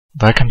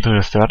Welcome to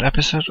the third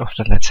episode of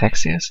the Let's Hack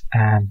series,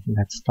 and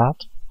let's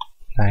start.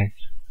 Like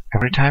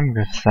every time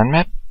with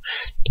zenmap,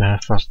 the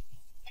first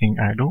thing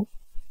I do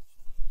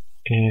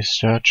is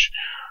search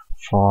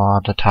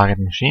for the target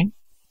machine,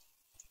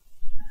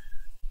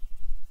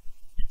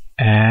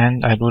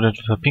 and I do that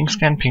with a ping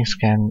scan. Ping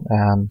scan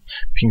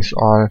pings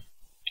all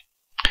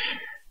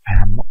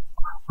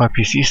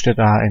PCs that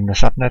are in the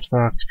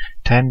subnetwork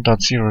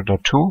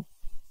 10.0.2,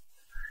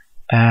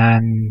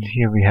 and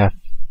here we have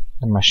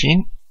the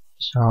machine.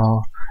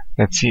 So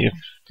let's see if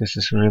this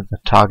is really the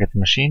target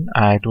machine.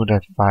 I do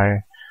that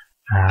by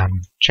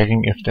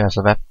checking if there's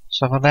a web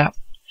server there.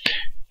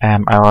 I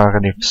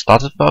already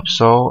started burp,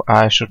 so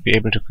I should be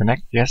able to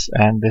connect. Yes,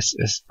 and this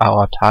is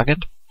our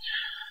target.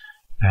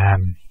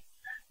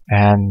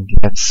 And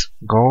let's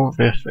go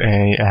with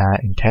a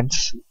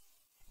intense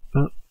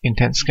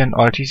scan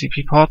all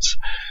TCP ports.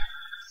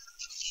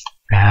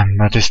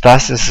 What this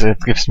does is it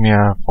gives me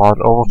a broad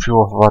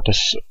overview of what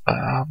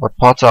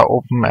ports are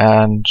open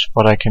and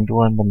what I can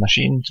do on the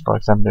machine. For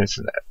example, is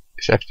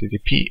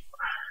FTP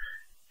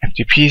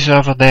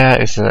server there,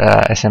 is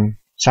a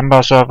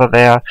Samba server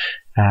there,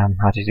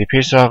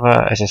 HTTP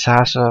server,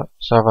 SSH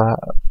server,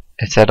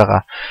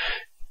 etc.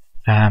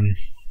 As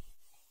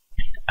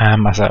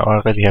I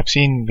already have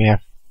seen, we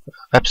have a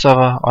web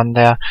server on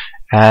there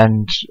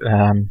and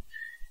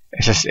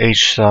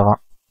SSH server.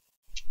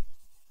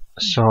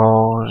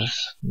 So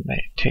this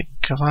may take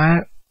a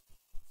while.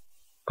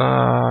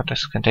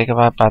 This can take a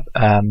while, but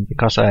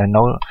because I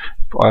know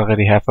I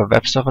already have a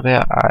web server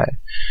there,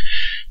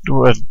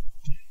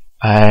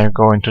 I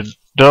go into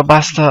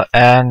dirbuster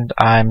and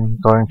I'm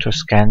going to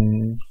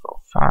scan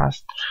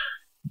fast.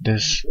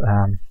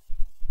 I'm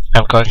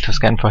going to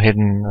scan for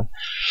hidden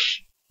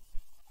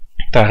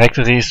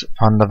directories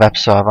on the web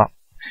server,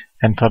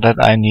 and for that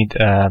I need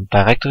a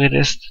directory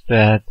list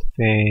that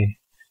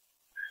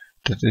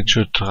it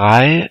should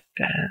try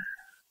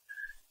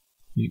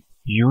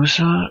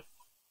user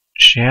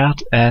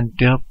shared, and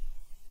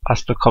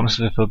dirbuster comes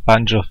with a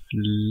bunch of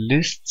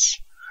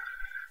lists,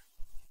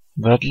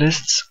 word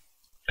lists.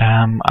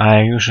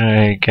 I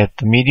usually get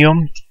the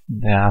medium.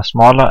 They are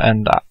smaller,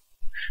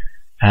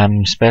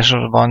 and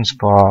special ones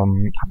for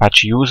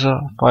Apache user,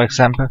 for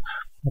example.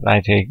 But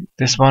I take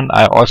this one.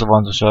 I also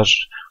want to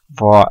search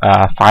for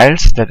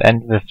files that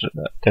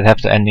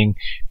have the ending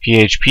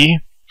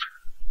PHP.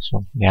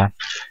 So yeah,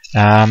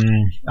 I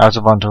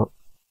also want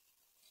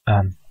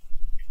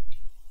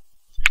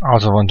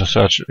to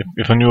search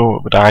if a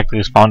new directory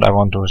is found. I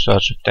want to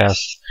search if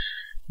there's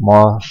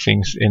more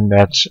things in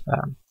that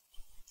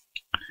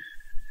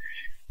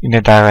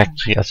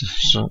directory,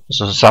 so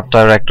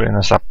subdirectory in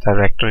a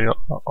subdirectory,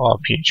 or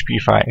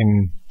PHP file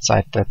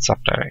inside that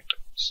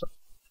subdirectory. So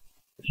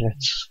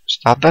let's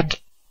start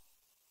that,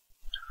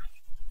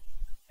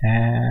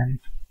 and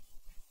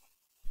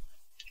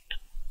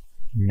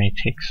may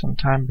take some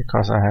time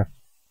because I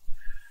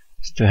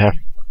still have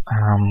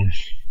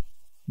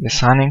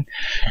this running,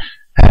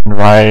 and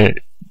while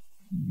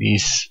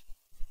these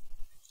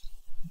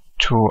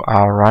two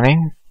are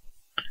running,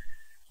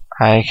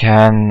 I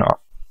can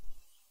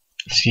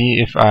see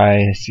if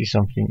I see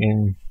something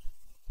in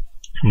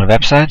my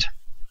website.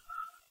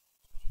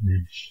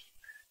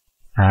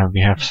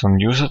 We have some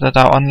users that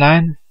are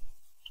online.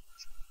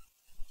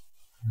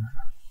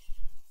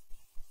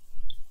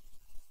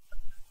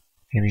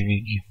 Maybe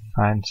we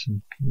find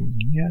something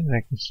here,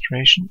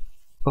 registration.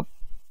 Oh.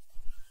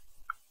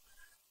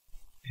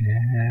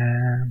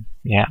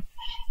 Yeah.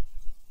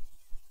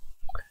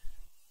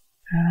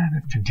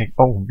 That can take.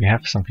 Oh, we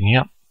have something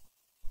here.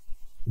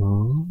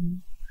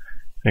 Ooh.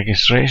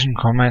 Registration,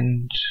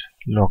 comment,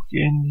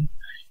 login,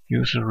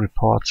 user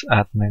reports,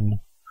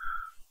 admin.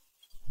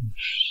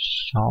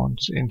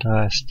 Sounds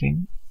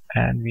interesting.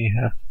 And we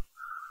have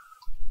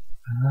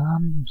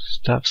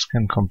stuff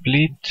scan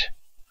complete.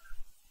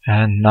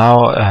 And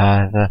now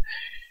the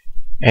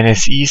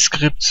NSE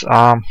scripts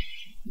are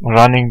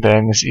running. The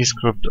NSE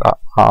script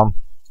are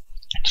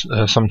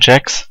some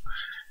checks.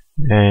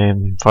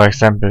 For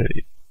example,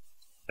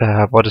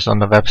 what is on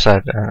the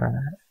website.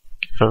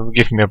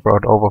 Give me a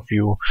broad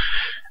overview.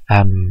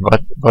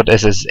 What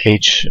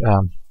SSH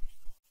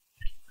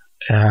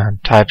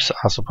types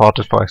are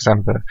supported. For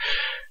example,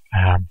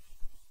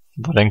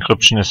 what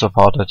encryption is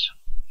supported.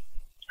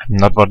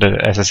 Not what the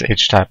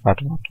SSH type, but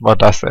what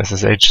does the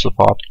SSH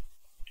support.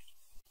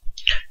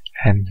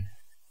 And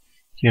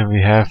here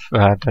we have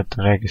that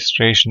the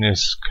registration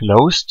is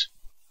closed.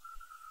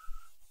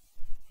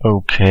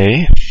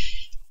 Okay.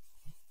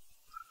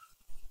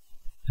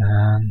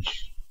 And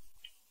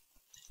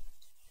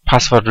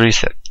password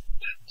reset.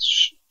 That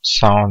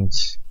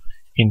sounds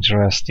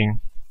interesting.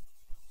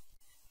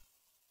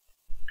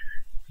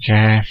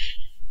 Okay.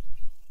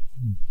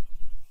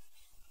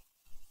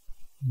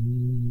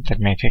 That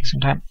may take some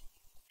time.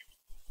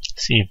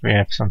 Let's see if we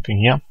have something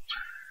here.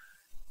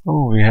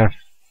 Oh, we have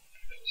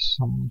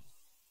some.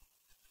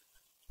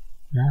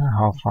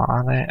 How far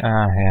are they?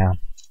 Here.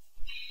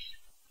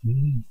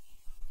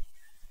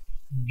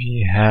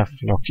 We have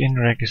login,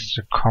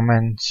 register,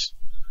 comments,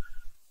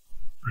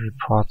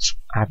 reports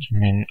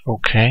admin.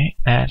 Okay,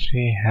 and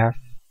we have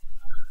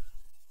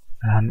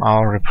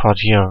our report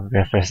here. We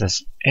have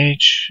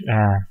SSH.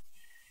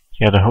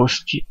 Here are the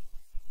host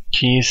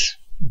keys.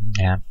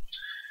 Yeah,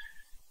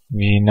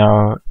 we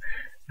know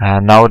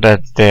now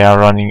that they are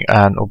running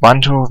an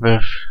Ubuntu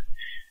with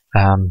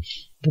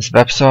this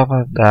web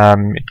server.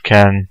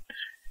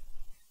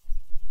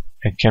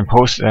 It can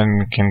post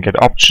and can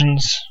get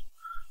options,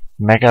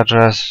 MAC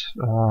address,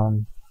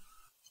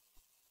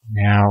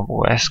 yeah,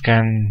 OS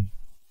scan,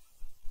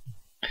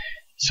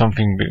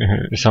 something,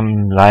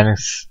 some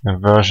Linux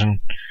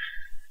version.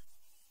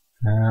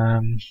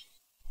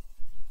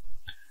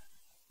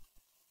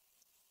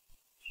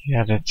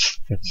 Yeah, that's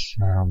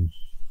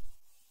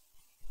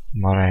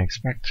what I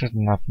expected,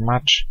 not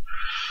much.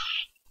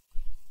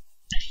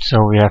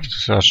 So we have to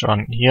search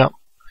on here,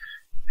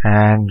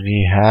 and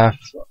we have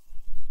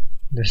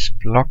this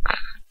block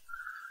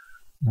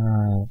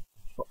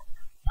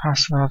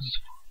password.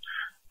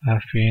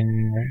 Have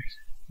been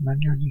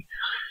manually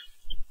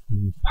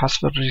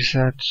password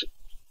reset.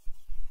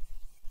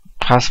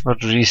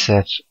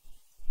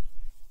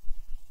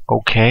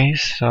 Okay,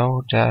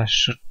 so there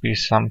should be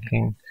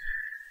something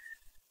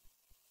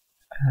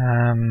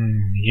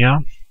here.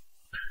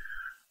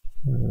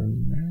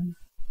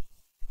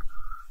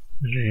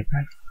 Really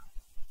bad.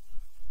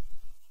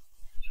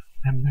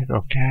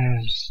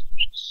 Okay,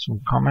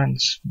 some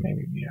comments.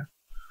 Maybe we have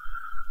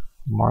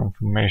more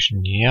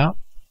information here.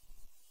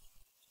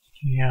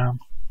 Here.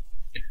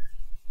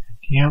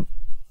 Here.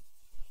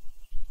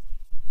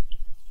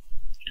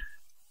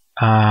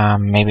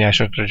 Maybe I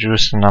should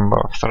reduce the number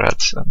of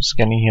threads I'm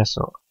scanning here,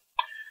 so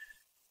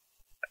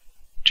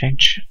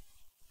change,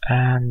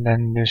 and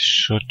then this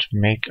should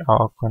make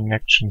our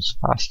connections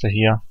faster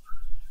here,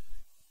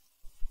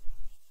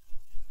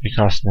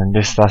 because then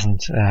this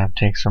doesn't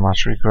take so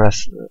much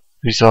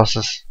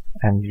resources,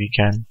 and we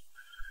can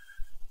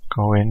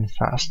go in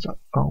faster.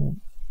 Oh,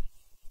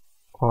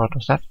 what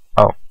was that?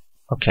 Oh,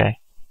 okay.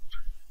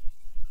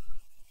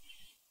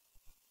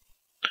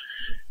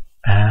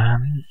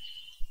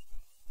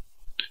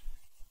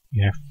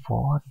 We have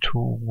 4,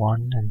 2,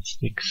 1, and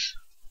 6.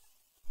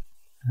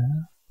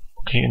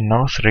 Okay,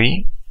 no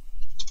 3.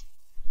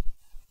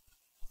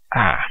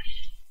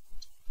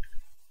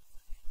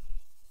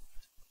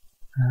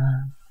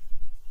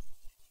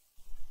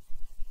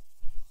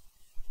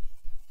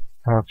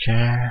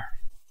 Okay.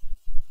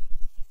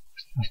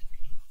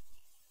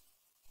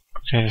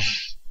 Okay,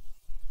 this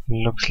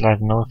looks like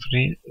no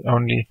 3.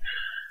 Only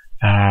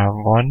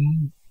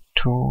 1,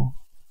 2,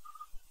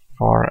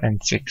 4,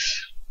 and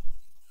 6.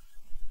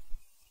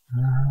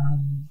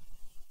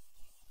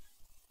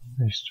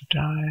 Ways to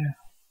die.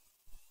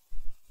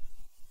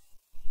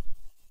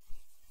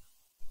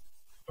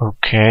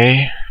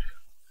 Okay,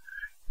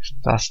 this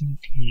doesn't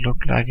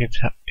look like it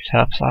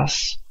helps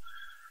us.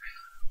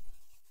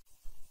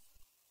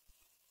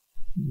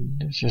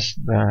 This is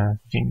the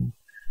thing.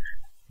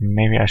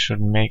 Maybe I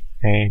should make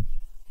a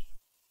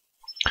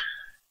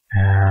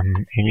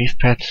leaf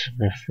pad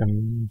with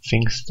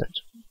things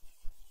that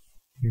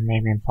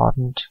may be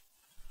important.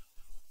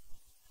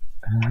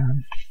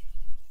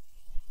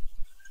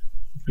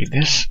 Be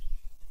this,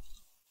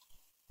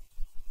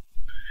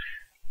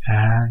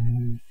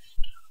 and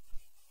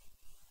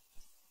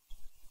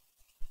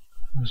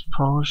this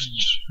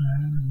post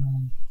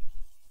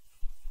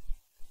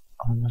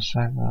on the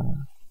side.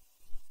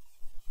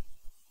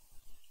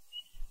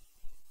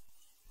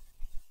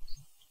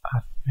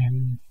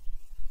 Admin.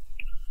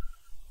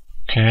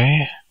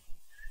 Okay,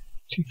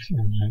 text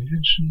and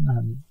revision,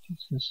 and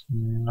this is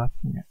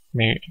nothing.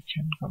 Maybe I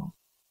can go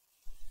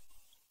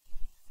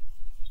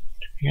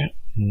to here.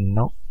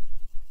 No.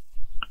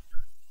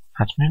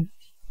 Admin.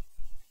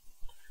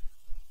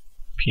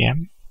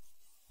 PM.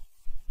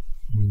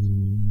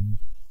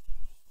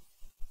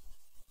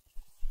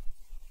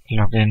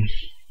 Login.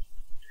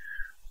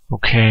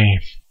 Okay.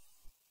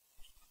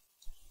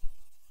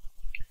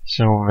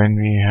 So when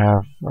we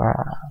have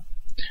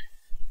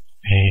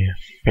a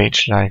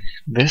page like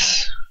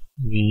this,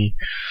 we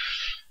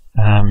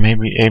may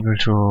be able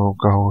to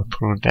go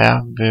through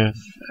there with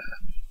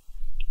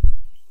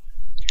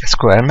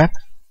sqlmap.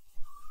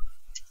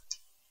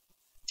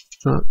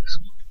 So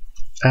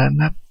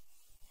sqlmap.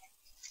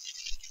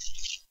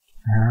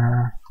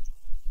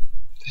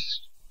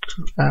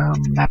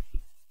 Sqlmap,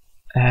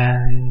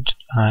 and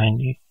I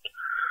need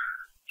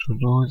to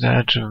do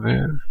that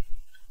with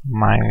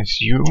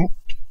 -u,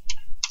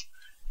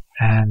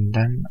 and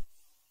then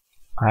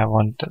I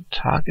want the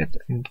target,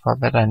 and for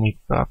that I need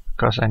burp,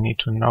 because I need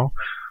to know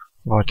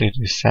what it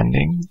is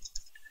sending.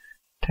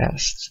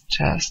 Test,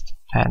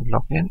 and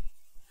login.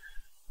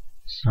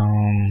 So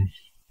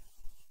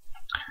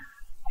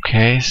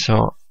okay,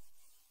 so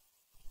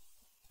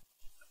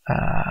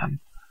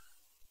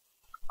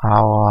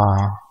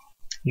our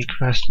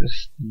request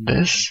is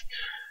this.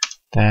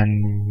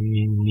 Then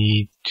we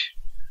need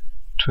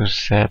to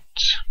set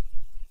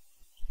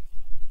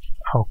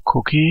our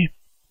cookie.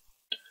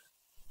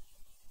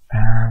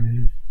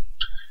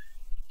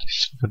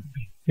 This would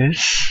be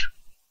this.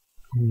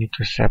 We need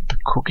to set the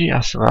cookie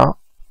as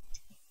well.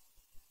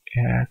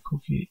 Yeah,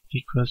 cookie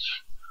equals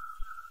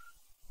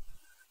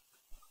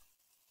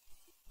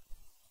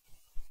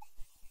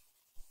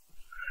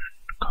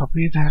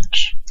copy that,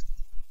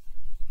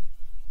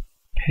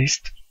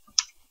 paste,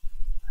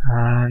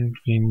 and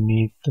we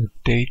need the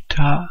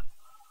data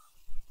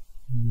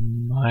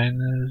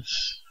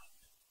minus,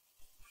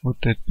 what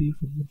would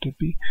that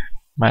be?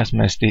 Minus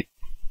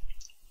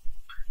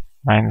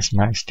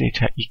minus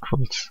data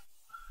equals.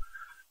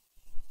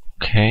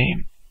 Okay,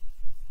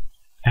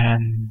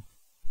 and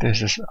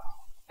this is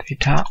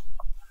data,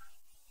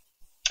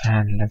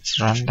 and let's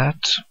run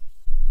that.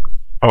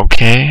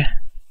 Okay,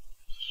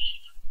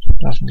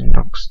 doesn't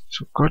look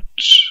so good.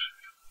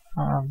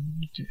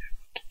 Did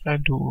I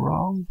do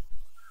wrong?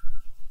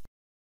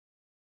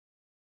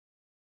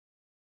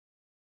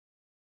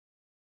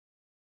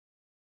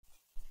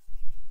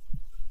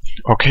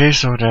 Okay,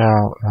 so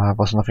there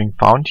was nothing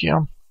found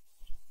here.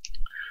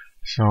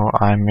 So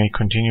I may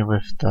continue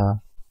with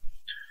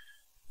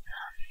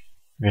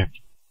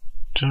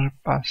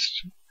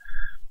dirbuster.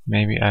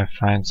 Maybe I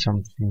find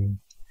something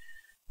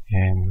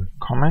in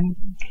comments.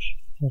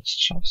 Let's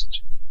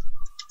just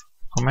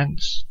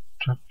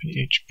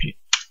comments.php.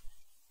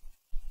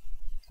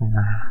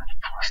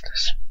 What's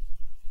this?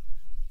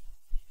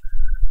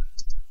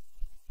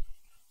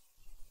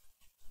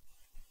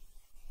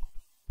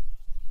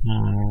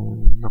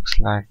 Looks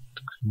like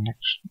the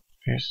connection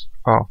is,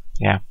 oh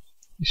yeah,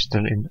 it's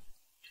still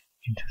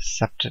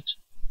intercepted.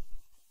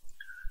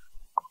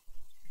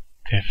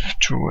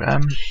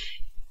 Div2m,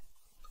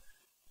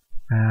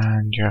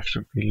 and you have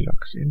to be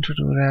logged in to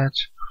do that.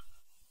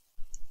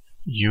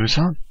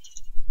 User,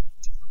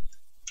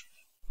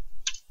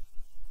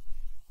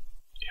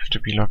 you have to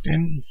be logged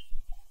in.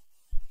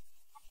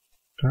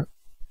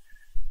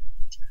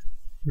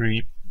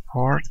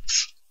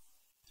 Reports,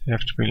 you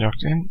have to be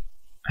logged in.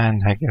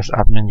 And I guess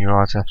admin, you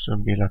also have to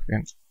be logged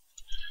in.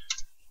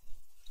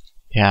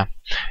 Yeah.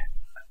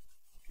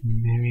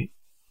 Maybe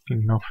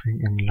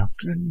nothing in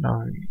logged in,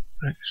 nothing.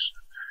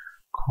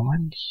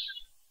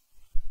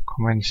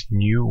 Comments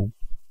new.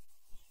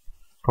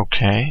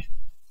 Okay.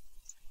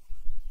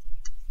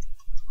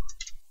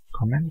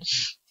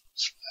 Comments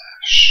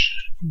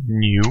 /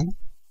 new.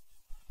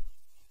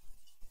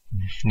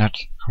 Not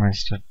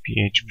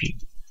comments.php.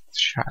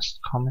 It's just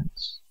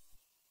comments.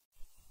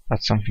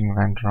 But something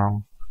went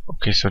wrong.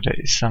 Okay, so there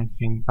is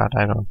something, but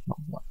I don't know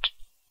what.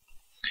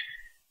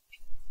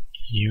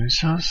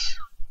 Users.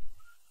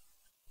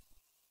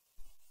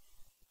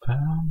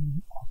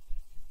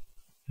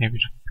 Maybe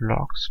the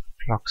blogs.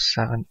 Blog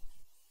 7.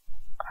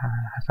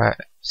 Have I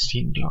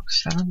seen blog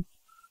 7?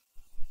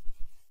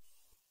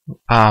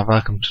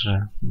 Welcome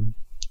to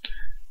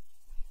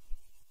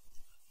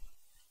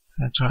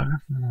the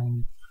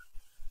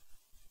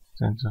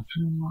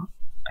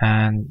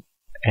and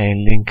a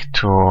link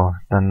to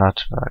the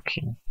not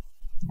working.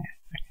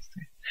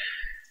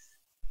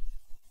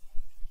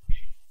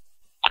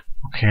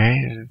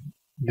 Okay,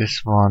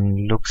 this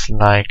one looks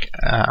like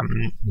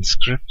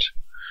script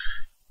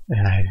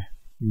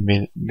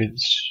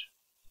which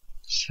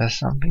says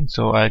something,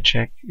 so I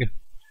check if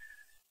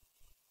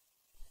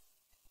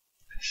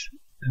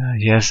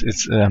yes,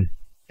 it's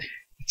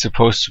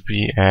supposed to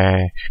be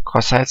a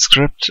cross-site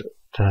script.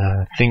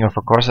 The thing of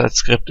a cross-site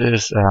script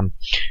is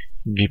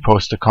we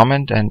post a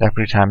comment, and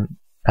every time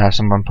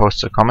someone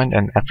posts a comment,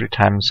 and every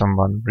time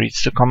someone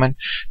reads the comment,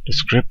 the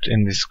script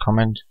in this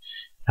comment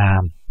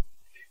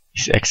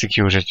is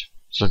executed.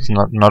 So it's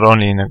not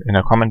only in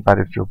a comment, but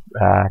if you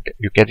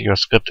get your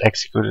script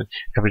executed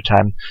every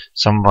time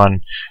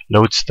someone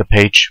loads the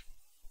page.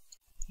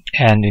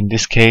 And in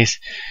this case,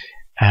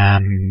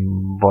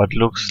 what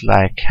looks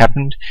like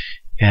happened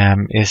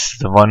is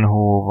the one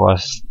who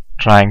was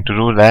trying to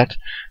do that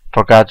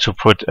forgot to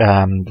put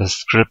the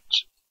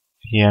script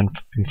here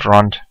in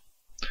front.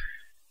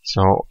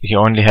 So he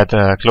only had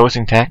a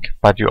closing tag,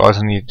 but you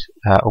also need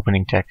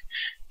opening tag.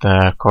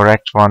 The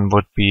correct one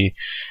would be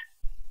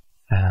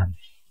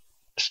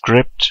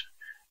script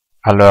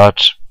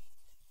alert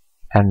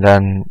and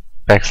then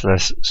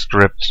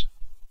 \script.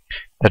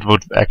 That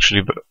would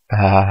actually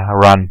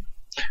run,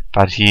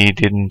 but he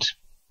didn't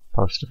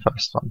post the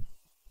first one.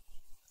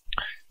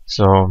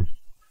 So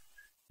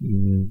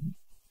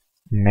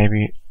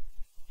maybe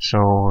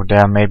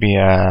there may be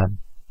a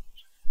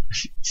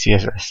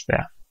CSS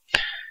there.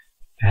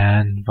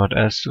 And what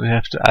else do we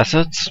have? The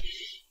assets.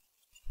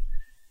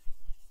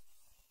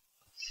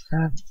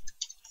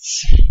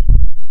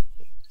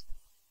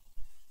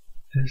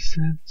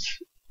 Assets.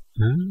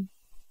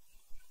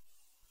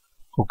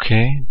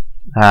 Okay.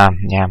 Yeah,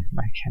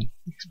 I can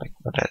expect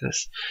what that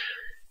is.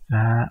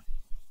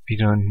 We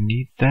don't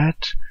need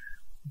that.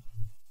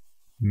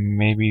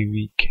 Maybe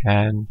we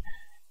can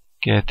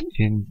get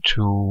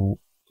into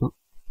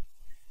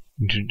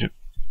the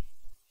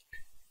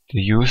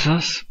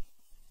users,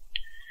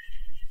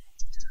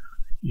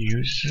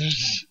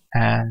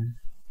 and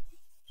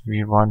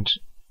we want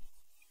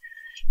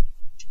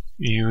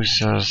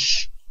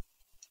users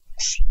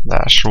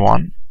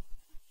 /1,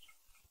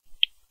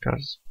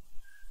 because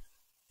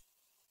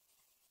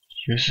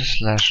user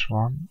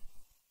 /1.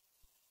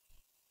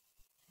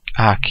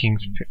 King.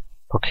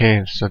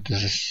 Okay, so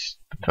this is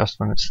the first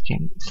one is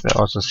king. Is there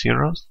also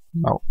zeros?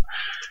 No.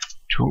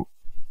 2.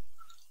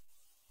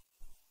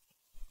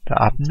 The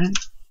admin.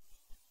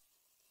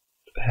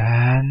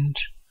 And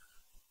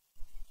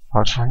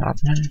also an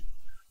admin.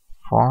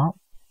 4.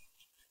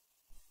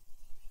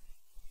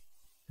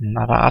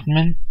 Another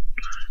admin.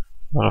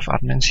 A lot of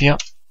admins here.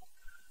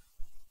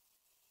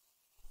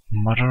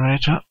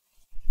 Moderator.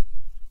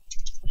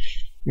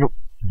 Nope.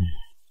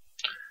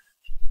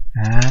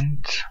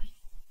 And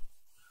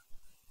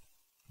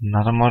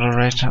another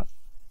moderator.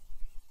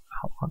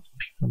 How about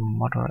people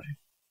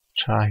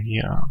moderator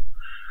here?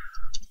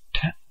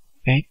 10,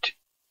 8.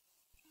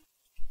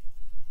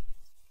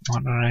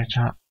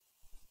 Moderator.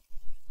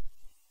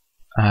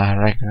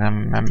 Regular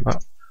member. A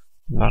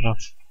lot of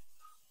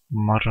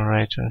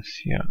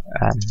moderators here,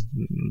 and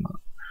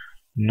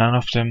none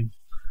of them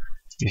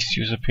these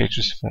user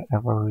pages will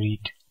ever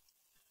read.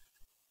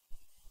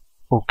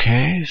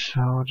 Okay,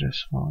 so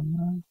this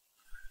one,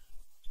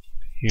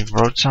 he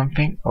wrote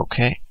something.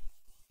 Okay,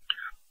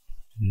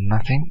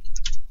 nothing.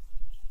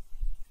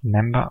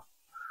 Member,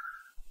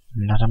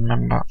 another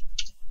member,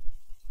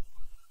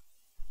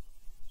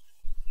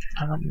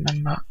 another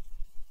member.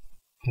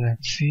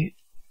 Let's see,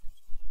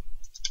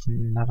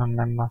 another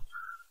member,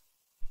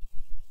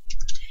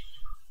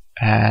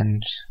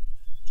 and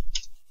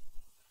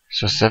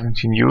so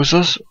 17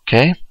 users.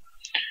 Okay,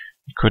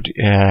 we could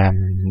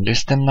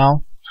list them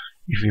now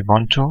if we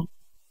want to.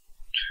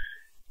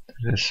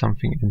 There's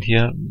something in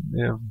here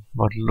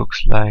what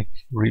looks like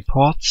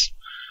reports.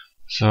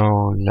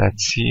 So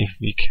let's see if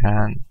we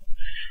can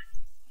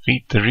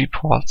read the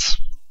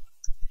reports.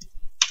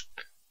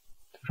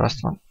 The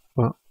first one.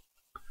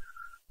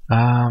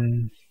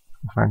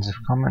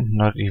 Offensive comment,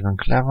 not even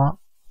clever.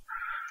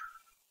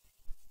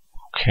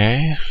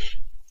 Okay.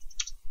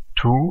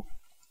 2.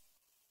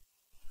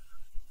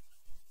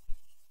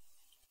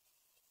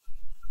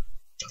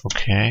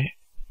 Okay.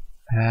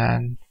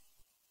 And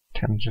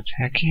attempted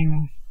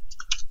hacking.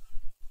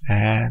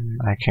 And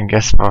I can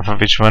guess for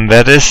which one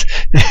that is.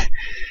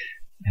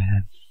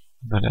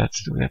 But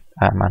let's do it.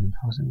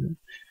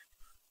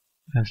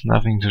 There's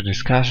nothing to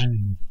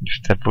discussion.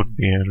 If that would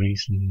be a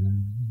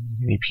reason,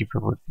 many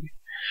people would be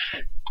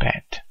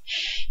bad.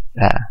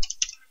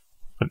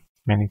 But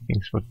many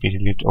things would be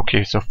deleted.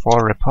 Okay, so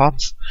 4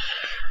 reports.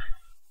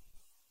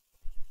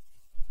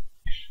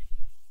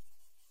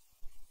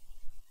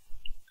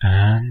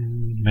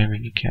 And maybe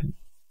we can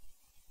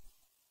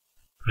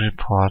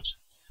report.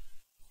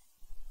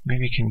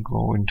 Maybe we can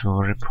go into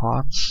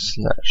reports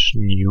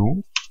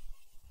 /new.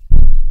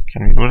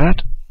 Can we do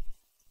that?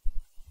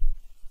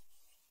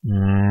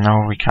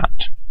 No, we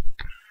can't.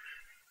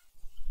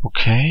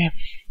 Okay.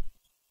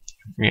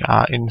 We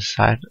are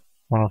inside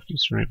one of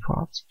these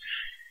reports.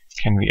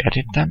 Can we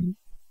edit them?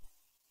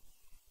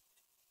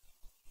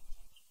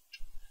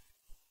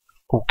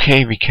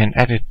 Okay, we can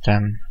edit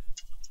them.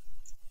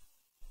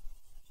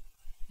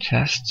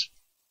 Test.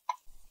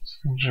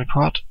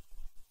 Report.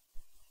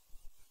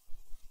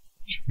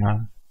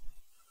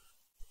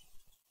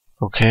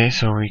 Okay,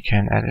 so we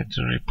can edit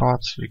the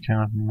reports. We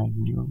cannot make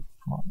new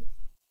reports.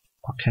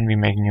 Or can we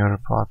make new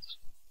reports?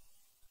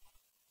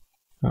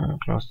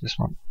 Close this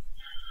one.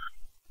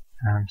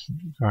 And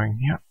going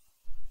here.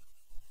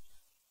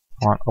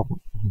 One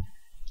open.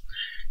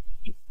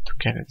 To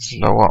get it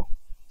slower.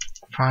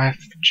 5.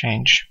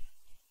 Change.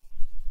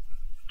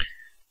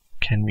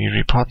 Can we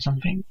report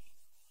something?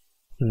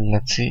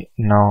 Let's see.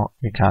 No,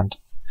 we can't.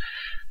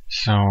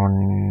 So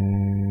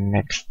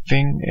next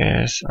thing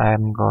is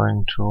I'm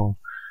going to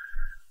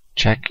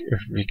check if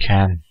we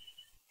can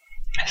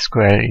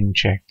SQL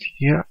inject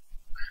here.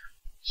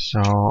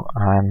 So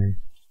I'm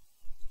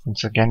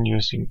once again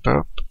using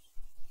burp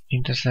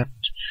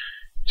intercept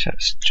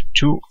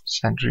test2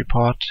 send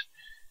report,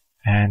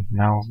 and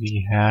now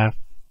we have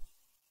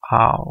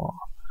our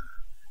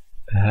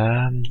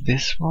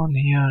this one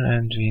here,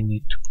 and we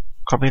need to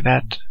copy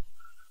that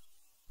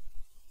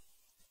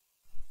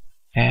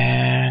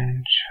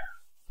and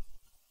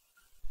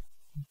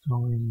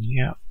go in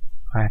here.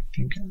 I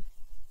think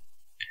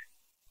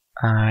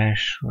I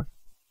should,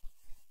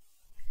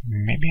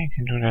 maybe I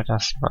can do that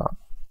as well.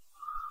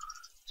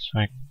 So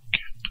I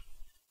get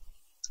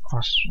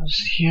Ostras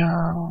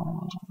here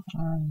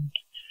and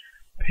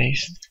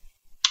paste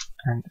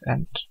and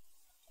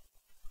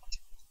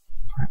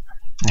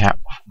yeah,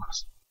 of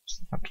course.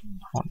 I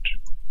want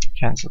to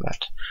cancel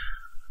that.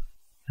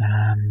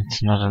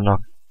 It's not a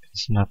log.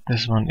 It's not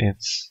this one.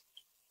 It's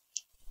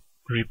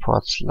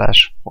report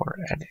 /for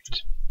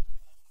edit,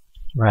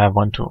 where I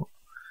want to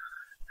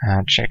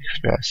check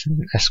if there's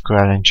an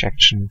SQL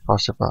injection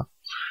possible.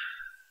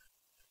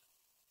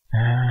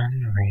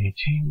 And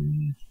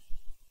waiting.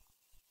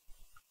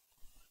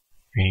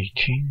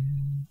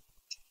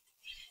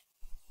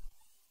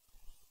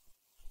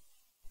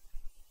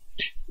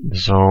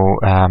 So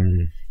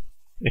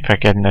if I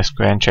get an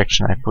SQL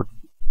injection, I could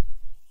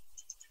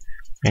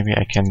maybe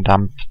I can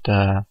dump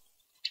the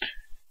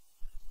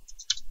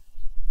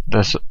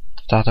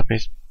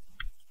database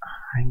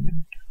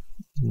Find.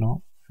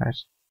 No,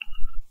 that's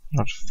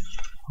not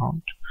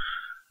found.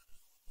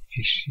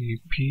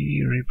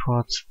 HTTP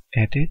reports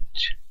edit.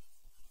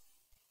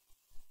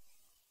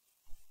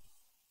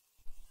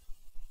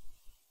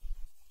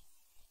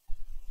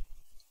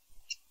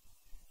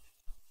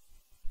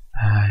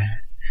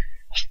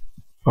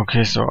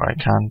 Okay, so I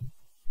can't put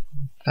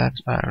that.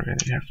 I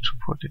really have to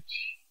put it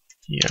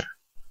here.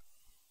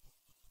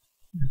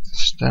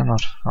 It's still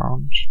not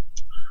found.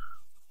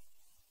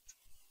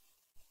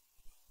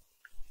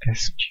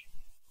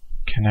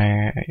 Can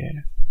I?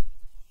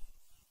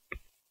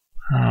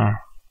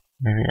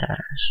 Maybe I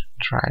should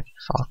try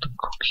default the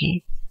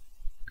cookie.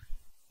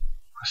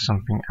 Or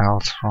something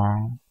else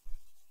wrong.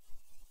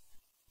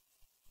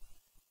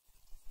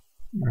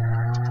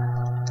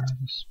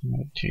 This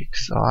may take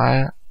a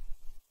while.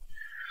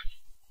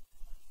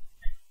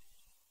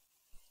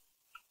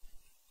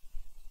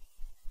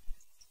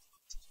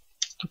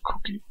 The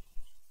cookie.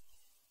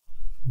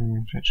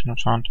 Page not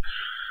found.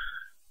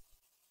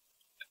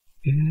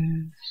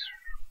 Is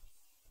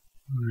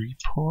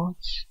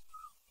reports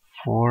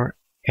for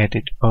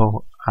edit.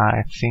 Oh,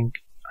 I think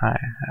I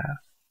have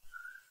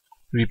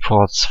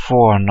reports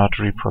for, not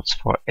reports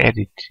for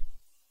edit.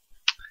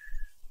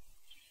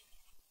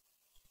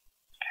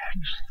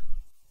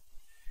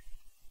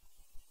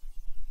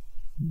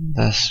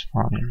 This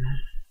one.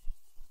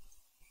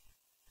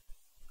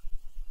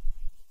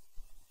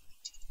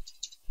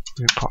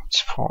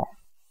 Reports for.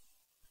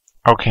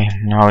 Okay,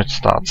 now it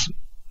starts.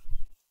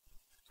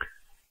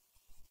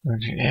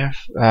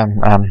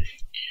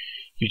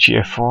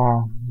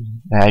 UTF-4,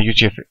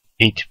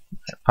 UTF-8.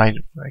 I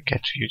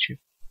get to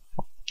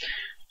UTF-4.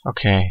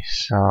 Okay,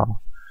 so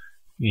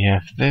we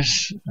have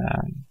this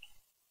and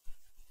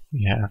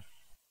we have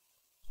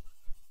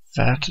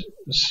that.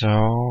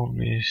 So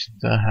we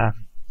still have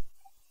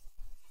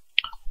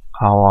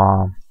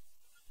our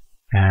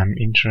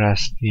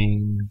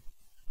interesting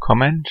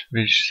comment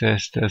which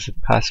says there's a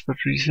password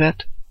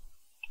reset.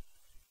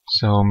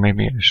 So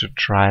maybe I should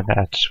try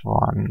that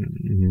one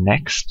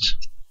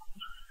next.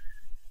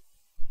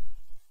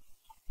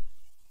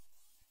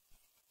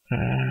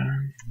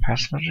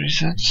 Password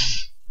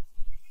resets.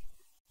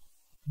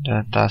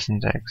 That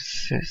doesn't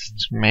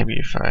exist. Maybe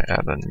if I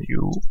add a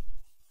new.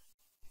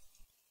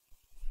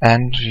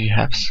 And we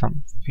have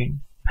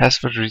something.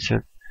 Password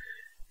reset.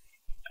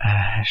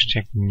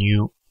 Hashtag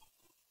new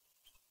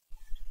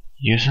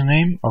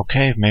username.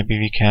 Okay, maybe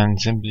we can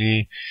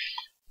simply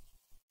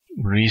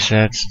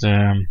reset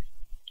the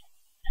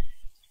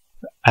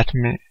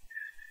admin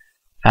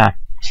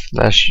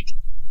slash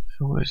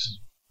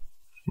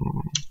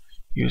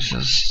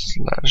user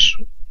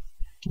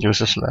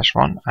slash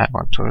 1. I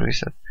want to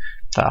reset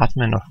the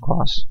admin, of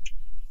course.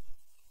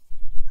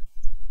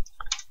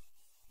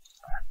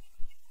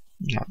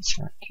 Not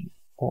 17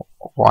 or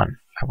 1.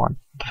 I want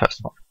the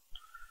first one.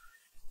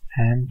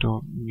 And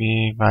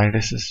while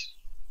this is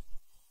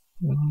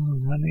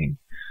running,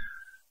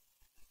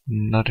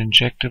 not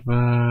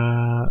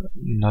injectable,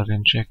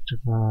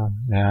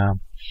 yeah,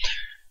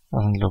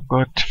 doesn't look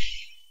good.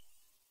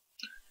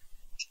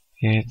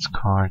 It's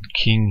called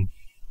King.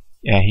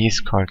 Yeah, he's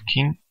called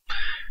King.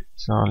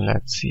 So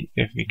let's see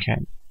if we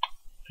can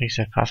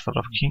reset password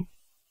of King.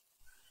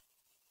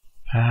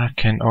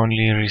 Can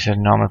only reset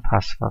normal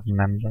password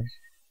members.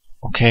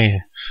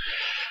 Okay,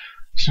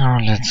 so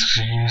let's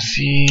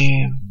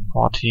see.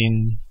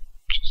 14.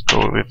 Just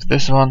go with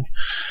this one,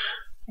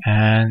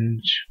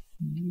 and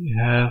we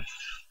have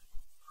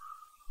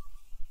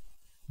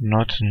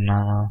not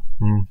another.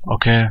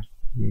 Okay,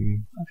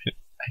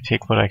 I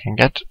take what I can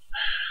get.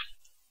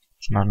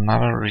 It's not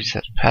another.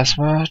 Reset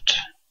password.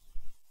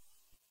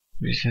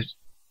 Reset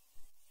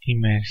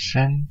email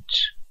sent.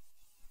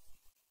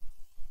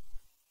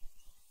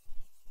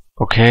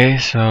 Okay,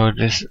 so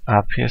this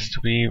appears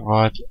to be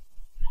what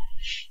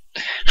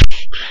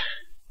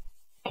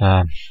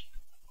the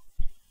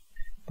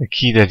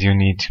key that you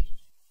need to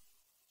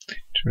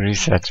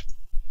reset.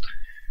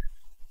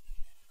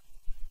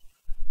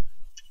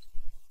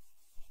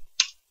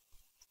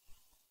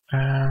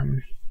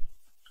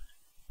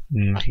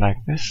 Not like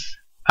this.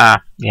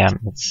 Yeah,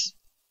 it's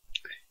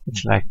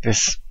like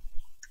this.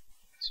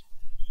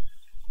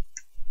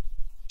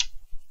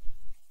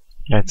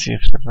 Let's see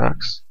if that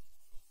works.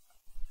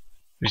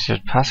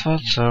 Reset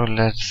password. So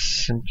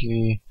let's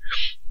simply,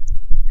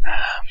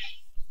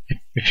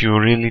 if you're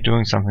really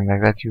doing something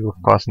like that, you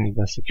of course need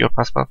a secure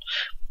password,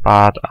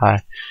 but I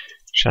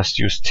just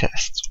use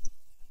test.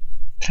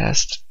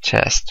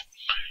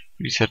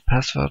 Reset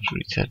password,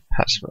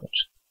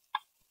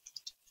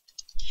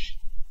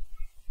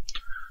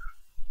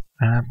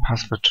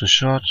 password too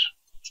short.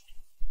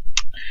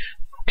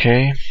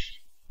 Okay,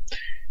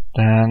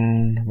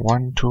 then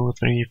 1 2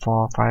 3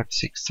 4 5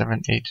 6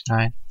 7 8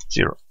 9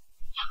 0.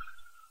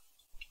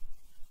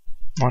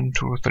 1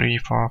 2 3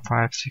 4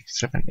 5 6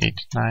 7 8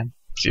 9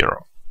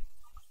 0.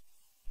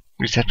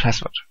 Reset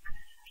password.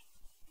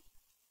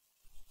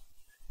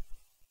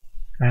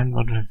 And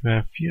what do we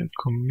have here?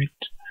 Commit.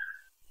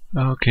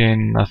 Okay,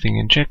 nothing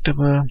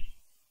injectable.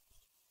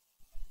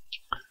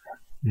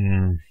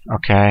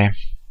 Okay,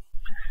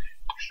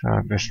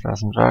 so this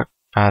doesn't work,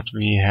 but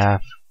we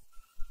are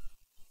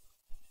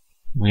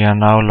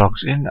now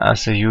logged in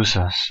as a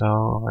user.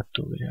 So what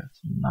do we have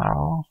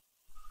now?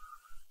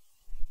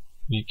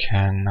 We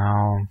can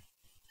now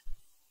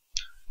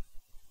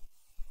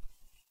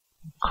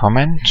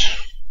comment,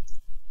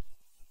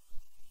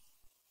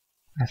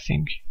 I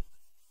think.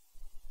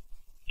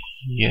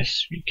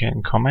 Yes, we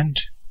can comment.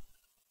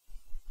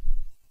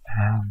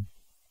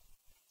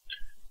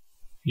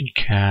 We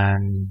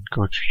can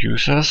go to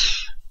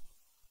users,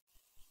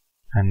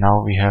 and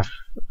now we have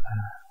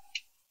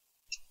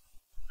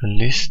a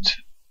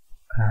list.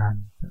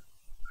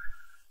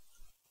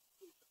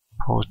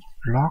 Post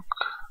block,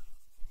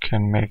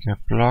 can make a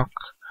block.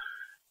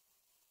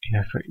 We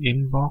have an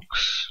inbox,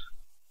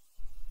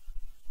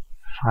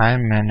 file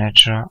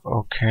manager.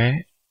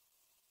 Okay,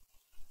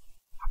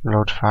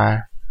 upload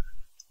file.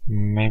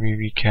 Maybe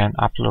we can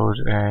upload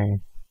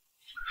a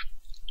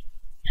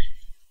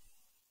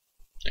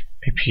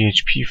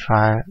PHP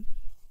file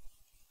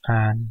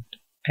and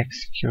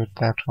execute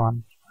that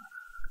one.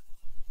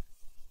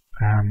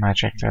 I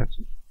check that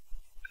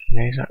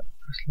later.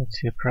 Let's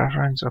see,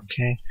 preference.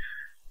 Okay,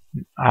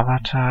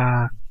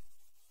 avatar,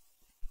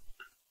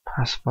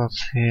 password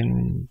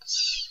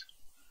hints.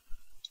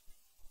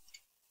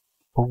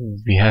 Oh,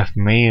 we have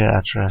mail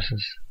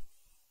addresses.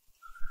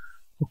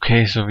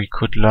 Okay, so we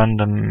could learn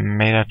the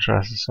mail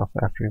addresses of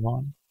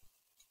everyone.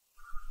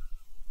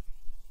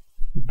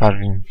 But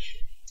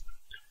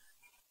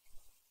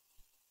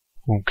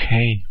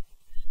okay,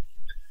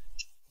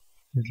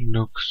 it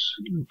looks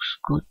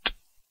good.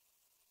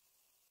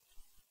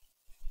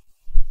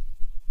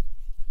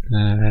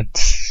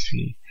 Let's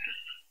see.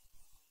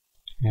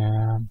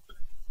 The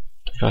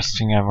first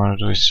thing I want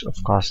to do is,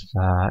 of course,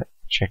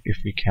 check if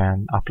we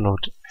can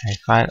upload a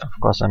file. Of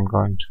course, I'm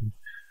going to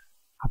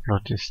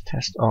upload this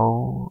test.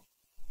 Oh,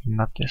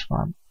 not this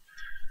one.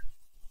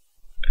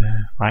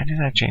 Why did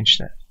I change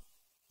that?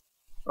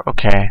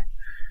 Okay,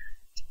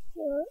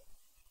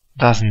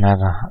 doesn't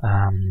matter.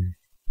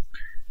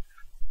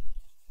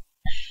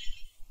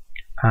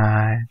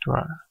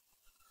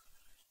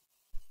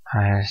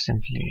 I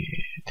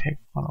simply take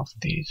one of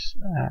these.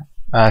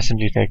 I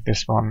simply take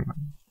this one.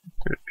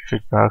 If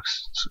it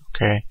works, it's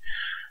okay.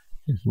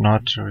 If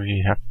not,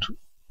 we have to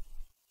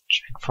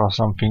check for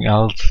something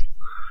else.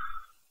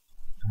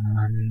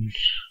 And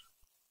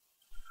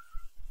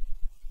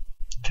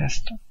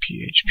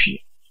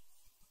test.php,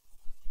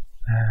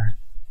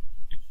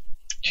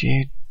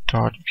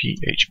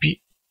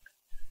 t.php,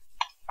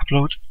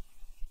 upload,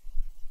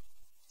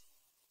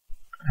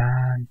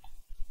 and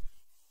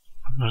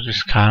upload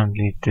is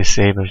currently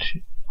disabled.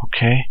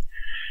 Okay,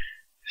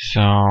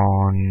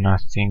 so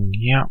nothing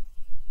here.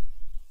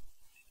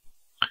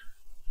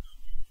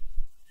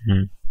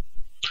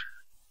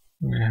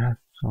 We have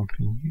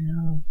something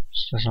here.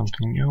 Is there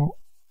something new?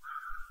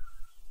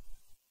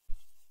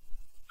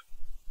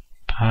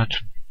 But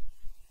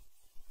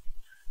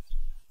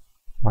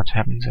what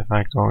happens if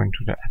I go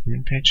into the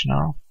admin page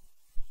now?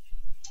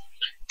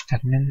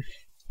 Admin.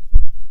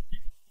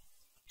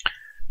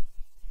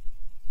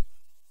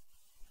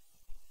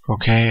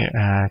 Okay,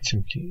 it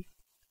simply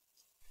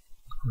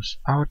goes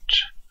out.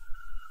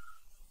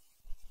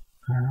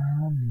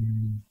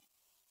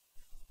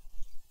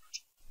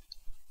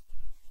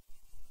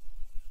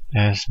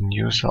 There's a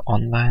user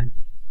online.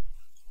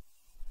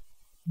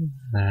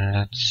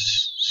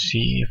 Let's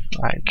see if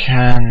I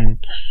can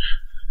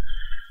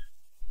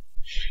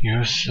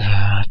use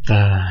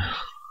the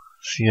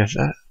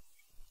CSS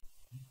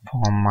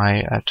for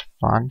my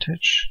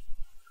advantage.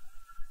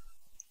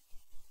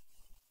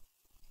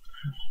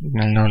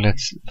 No,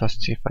 let's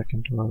first see if I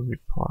can do a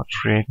report.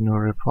 Create new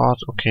report.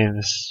 Okay,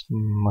 this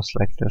most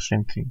likely the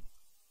same thing.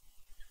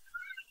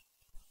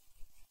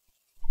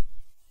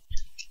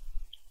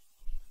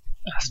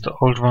 As the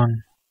old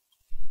one.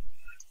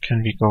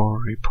 Can we go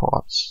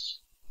reports?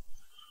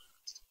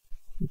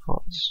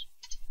 Reports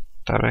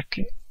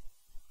directly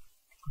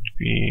would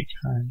be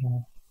kind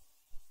of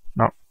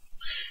no.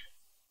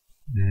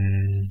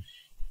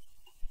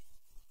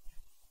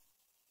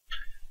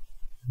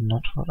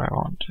 Not what I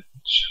wanted.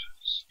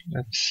 So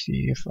let's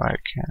see if I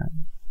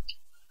can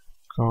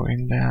go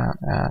in there,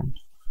 and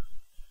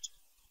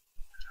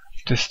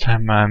this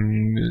time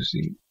I'm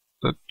using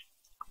the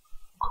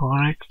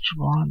correct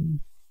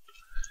one.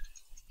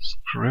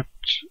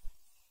 Script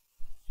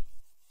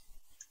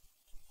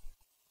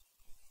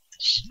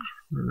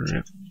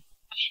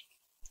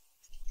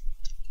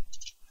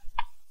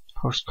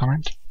post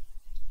comment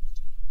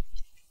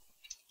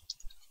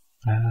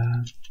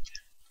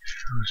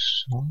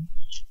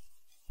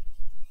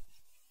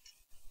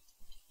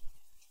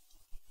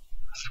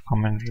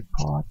comment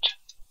report,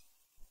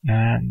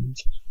 and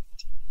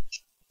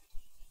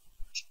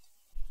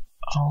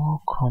our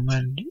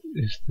comment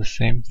is the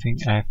same thing.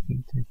 I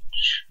think it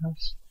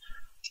just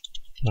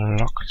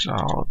locked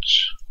out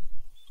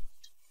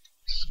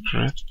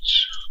script.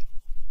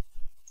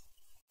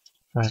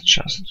 Let's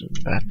just do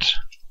that.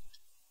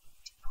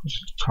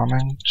 Post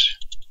comment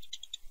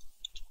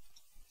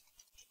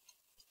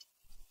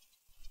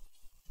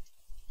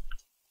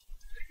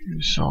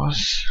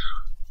resource.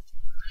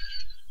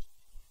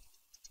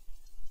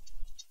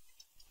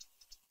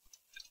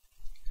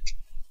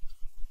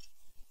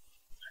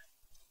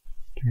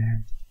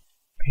 Then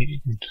made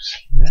it into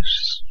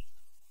slash.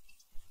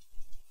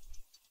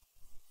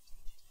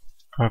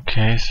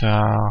 Okay,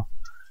 so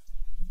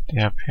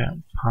they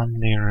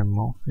apparently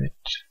remove it.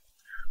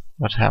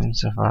 What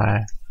happens if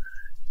I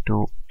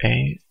do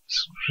a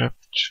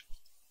script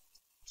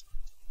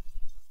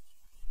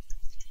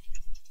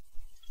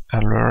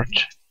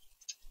alert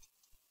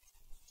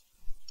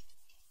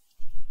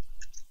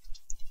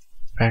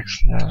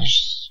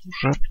backslash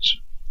script?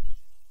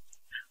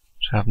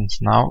 What happens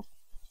now?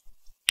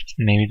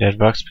 Maybe that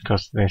works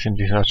because they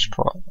simply searched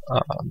for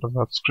the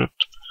word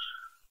script.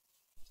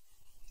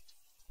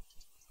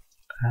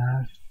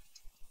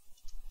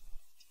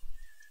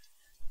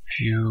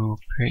 View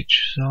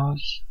page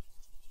source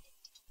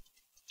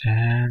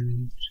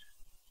and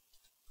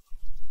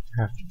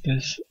have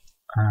this.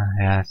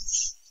 Yeah,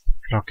 it's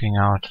blocking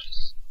out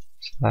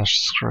slash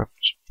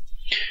script.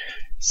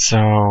 So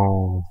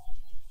what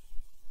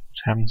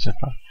happens if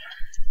I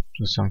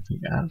do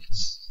something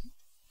else?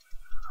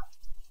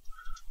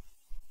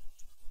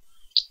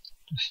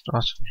 Just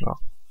also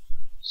block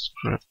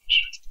script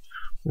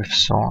with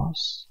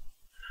source.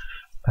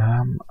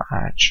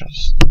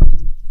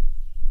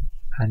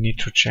 I need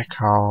to check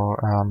how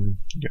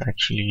you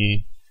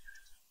actually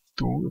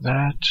do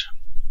that.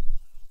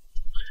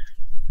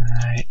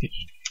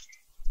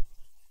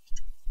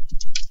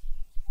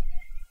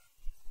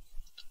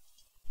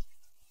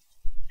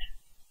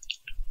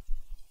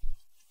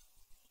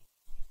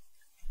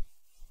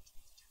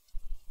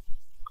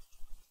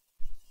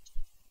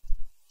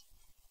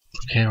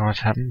 Okay, what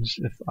happens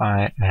if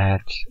I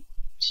add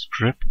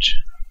script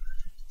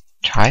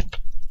type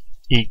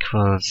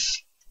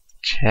equals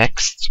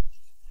text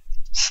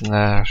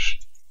slash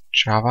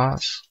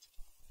javascript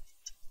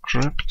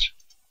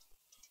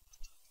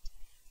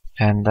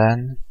and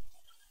then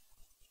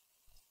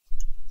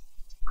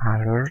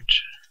alert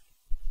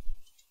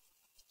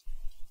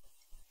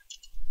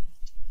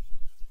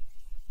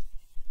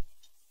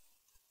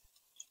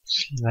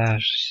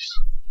slash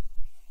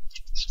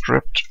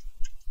script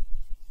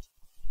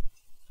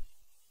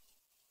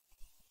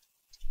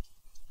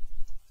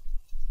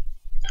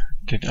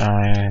did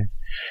I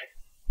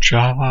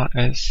Java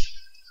as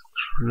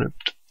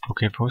script.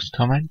 Okay, post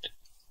comment.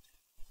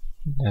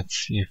 Let's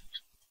see if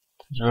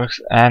it works,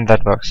 and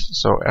that works.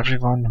 So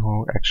everyone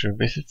who actually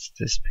visits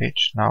this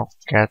page now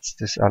gets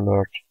this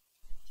alert.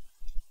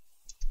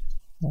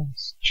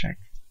 Let's check.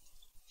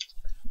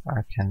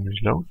 I can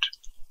reload.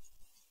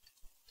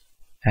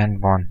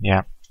 And 1,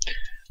 yeah.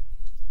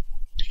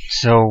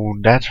 So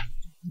that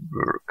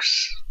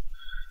works.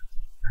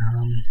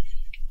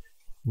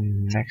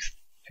 Next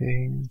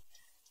thing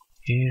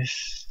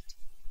is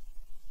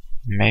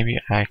maybe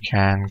I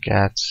can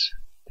get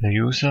the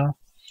user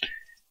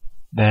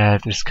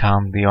that is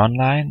currently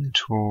online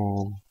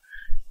to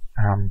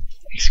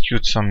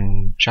execute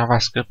some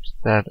JavaScript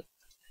that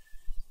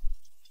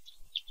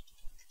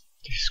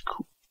this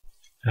cool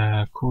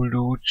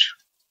dude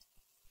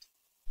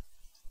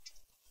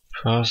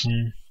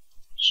person,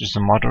 which is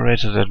a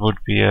moderator, that would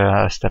be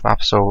a step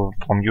up, so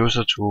from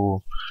user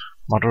to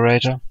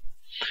moderator.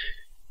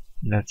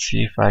 Let's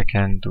see if I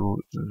can do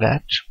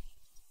that.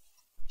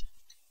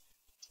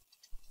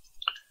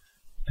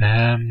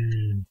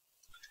 And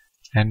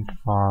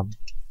for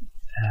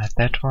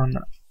that one,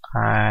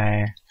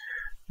 I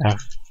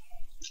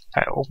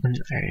open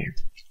a.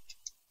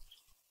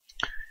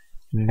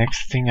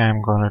 Next thing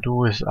I'm gonna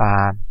do is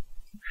I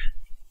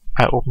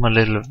open a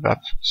little web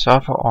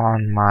server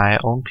on my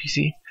own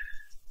PC,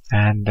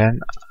 and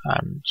then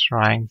I'm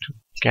trying to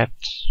get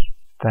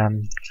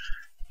them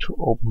to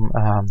open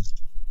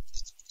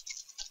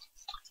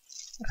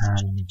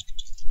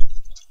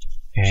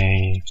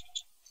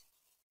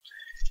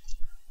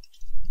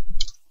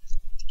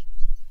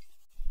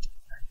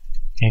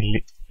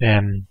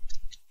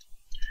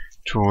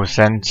to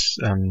send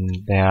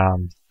their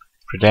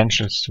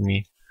credentials to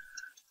me.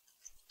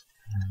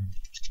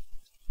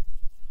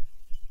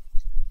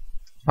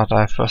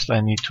 But first I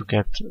need to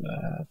get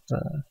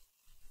the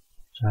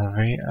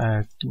way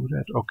I do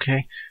that.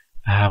 Okay,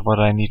 what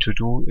I need to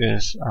do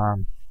is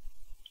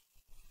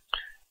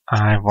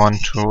I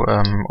want to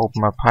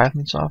open a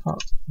Python server.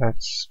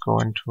 Let's go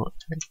into a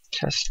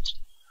test,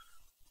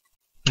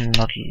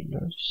 not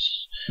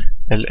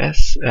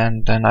ls,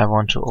 and then I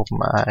want to open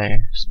a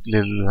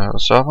little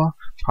server,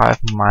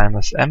 Python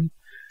 -m,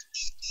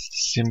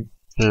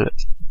 simple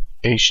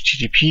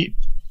HTTP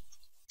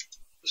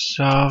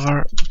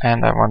server,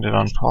 and I want it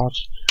on port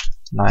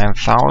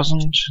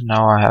 9000.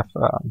 Now I have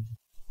a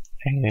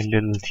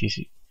little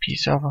TCP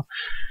server,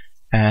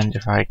 and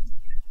if I'm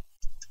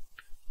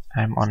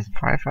on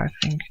 5, I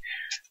think.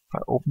 If I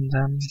open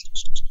them,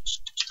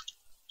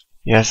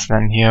 yes,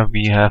 then here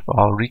we have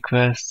our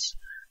requests.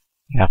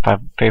 We have a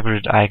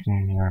favorite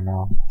icon, you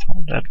know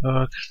how that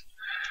works.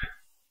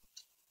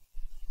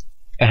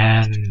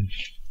 And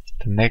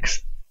the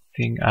next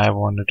thing I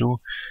want to do,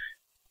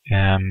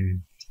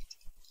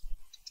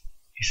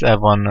 is I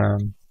wanna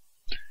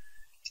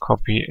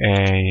copy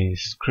a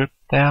script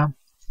there,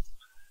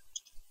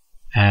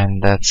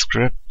 and that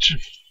script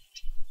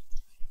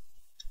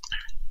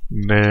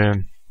will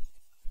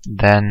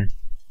then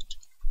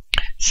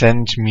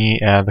send me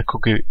the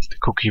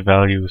cookie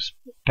values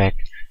back.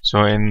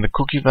 So in the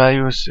cookie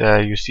values,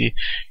 you see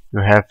you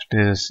have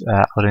this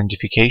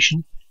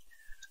authentication.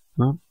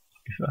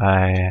 If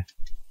I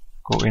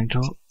go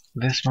into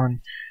this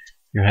one,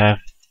 you have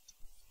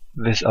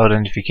this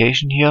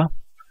authentication here,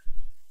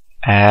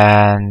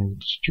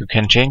 and you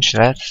can change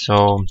that.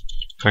 So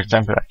for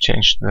example, I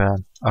changed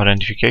the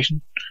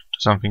authentication to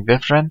something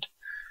different,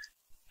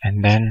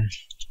 and then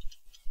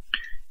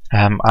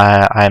I'm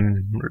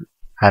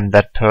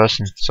that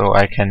person, so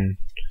I can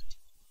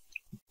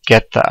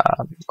get the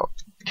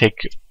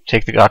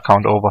take the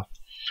account over.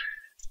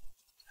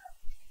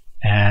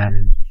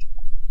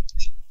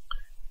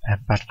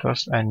 But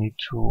first I need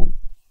to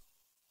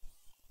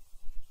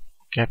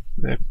get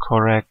the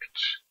correct.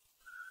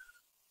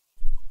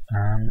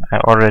 I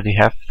already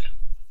have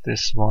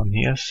this one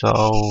here,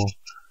 so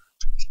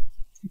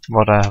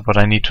what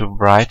I need to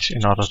write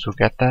in order to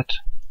get that.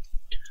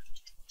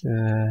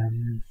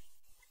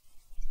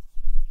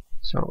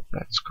 So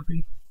let's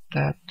copy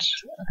that,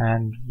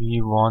 and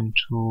we want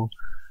to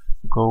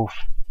go.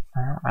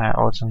 I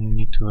also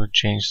need to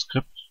change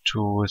script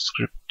to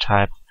script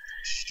type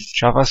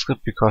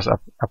JavaScript, because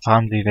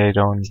apparently they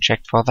don't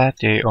check for that.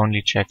 They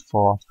only check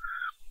for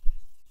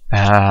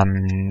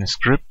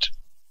script,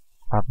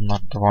 but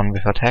not the one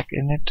with a tag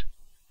in it.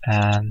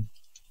 And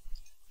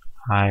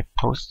I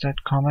post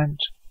that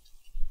comment.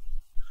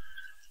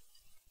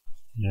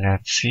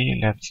 Let's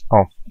see.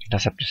 Oh,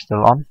 intercept is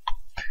still on.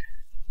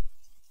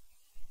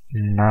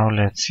 Now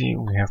let's see.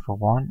 We have a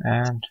 1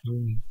 and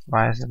 2.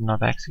 Why is it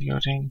not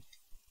executing?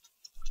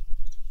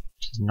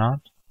 It's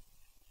not.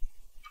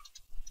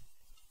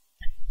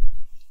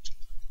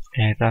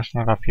 It does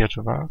not appear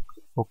to work.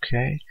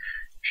 Okay.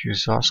 View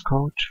source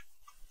code.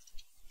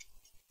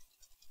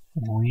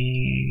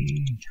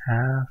 We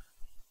have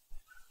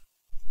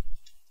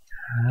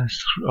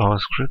our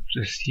script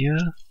is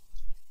here.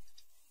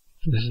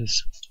 This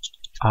is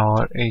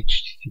our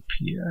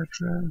HTTP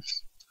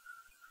address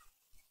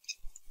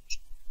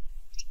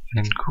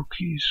and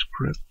cookie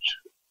script.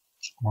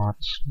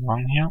 What's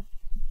wrong here?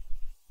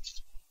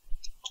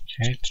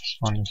 Okay, this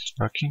one is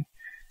working.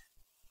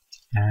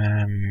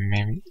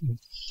 Maybe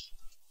it's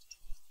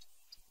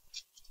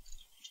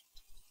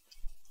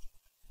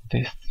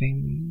this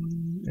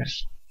thing.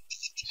 Is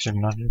it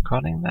not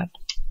recording that?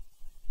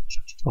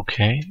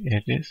 Okay,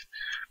 it is.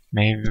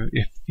 Maybe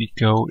if we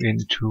go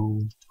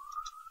into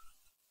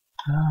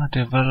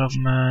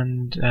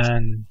development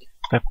and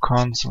web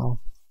console,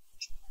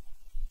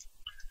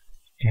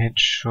 it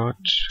should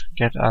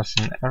get us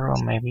an error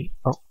maybe.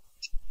 Oh,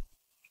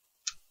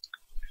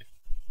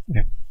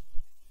 if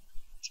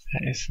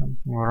there is something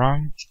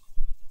wrong.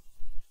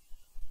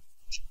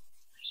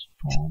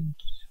 Response.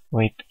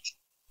 Wait.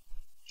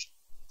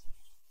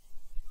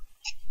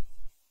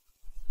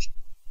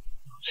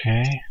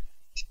 Okay.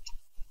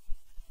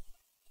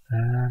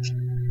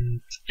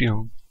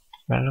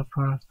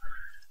 Developer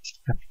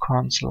web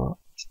console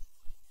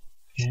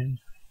in.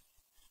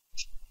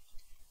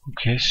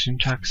 Okay,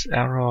 syntax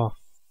error.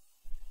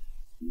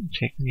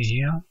 Take me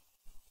here.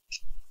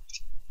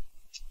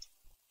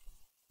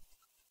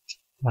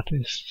 What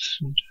is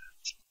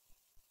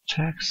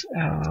syntax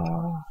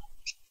error?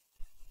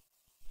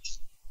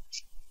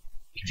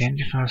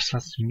 Identifies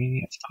such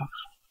meaning of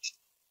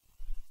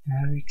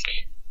Eric.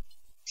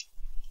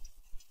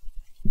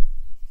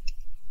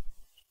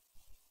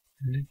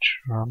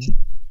 Literal.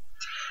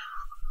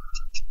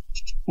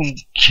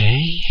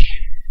 Okay.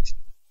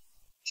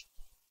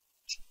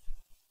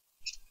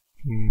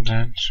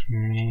 That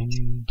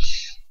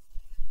means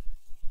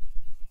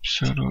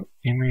pseudo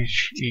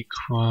image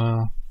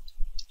equal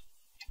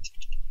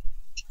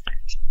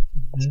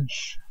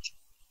this.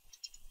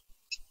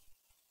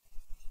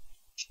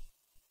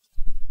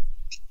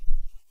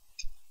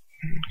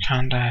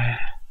 Can't I?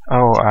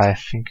 Oh, I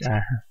think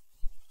I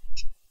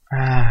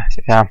have.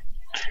 Yeah.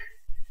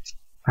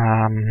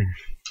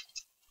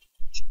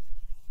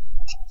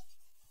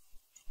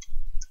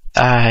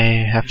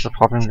 I have the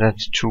problem that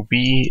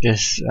 2b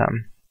is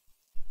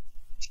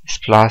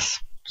plus,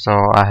 so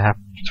I have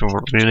to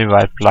really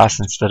write plus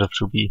instead of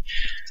 2b.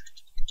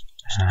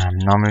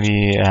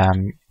 Normally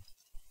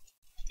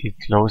it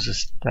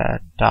closes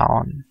that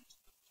down,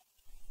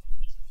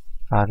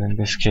 but in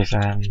this case so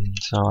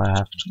I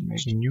have to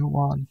make a new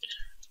one.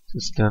 Is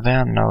it still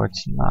there? No,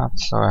 it's not,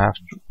 so I have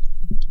to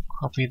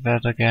copy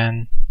that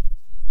again.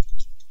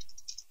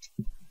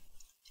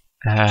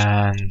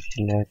 And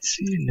let's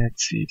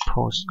see,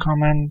 post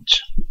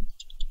comment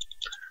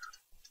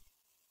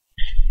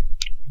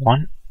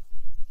 1,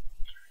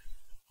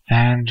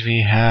 and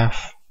we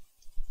have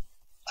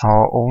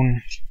our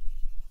own.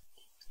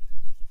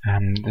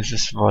 This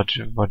is what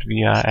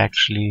we are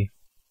actually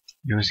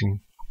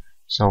using.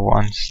 So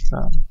once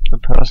the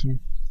person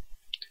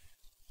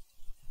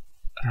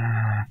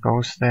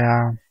goes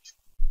there,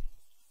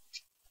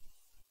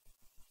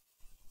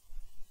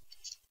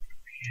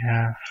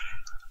 have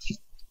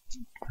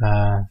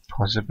the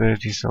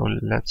possibility, so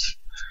let's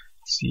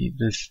see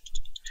this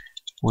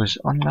with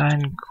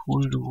online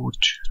cool dude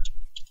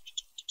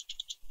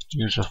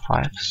user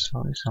 5.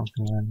 Sorry,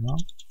 something went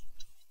wrong.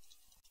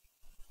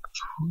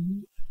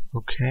 Cool.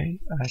 Okay,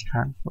 I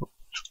can't go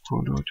to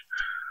cool dude.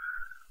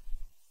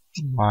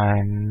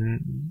 Why?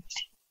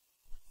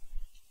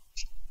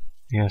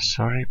 Yeah,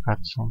 sorry, but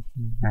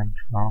something went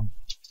wrong.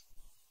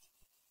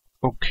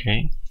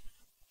 Okay.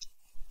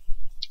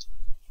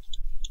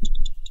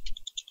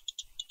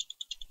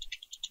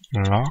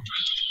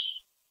 Logs.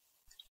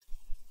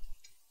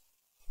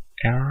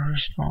 Error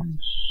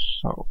response.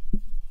 So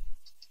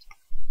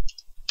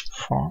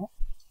for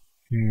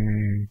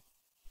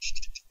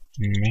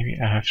maybe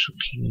I have to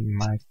clean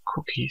my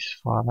cookies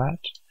for that,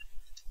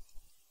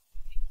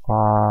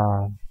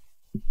 or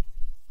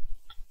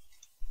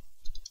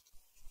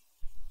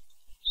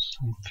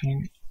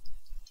something.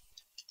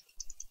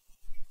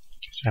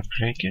 Did I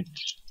break it?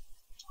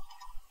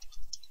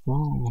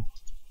 Ooh,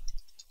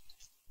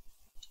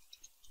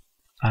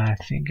 I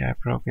think I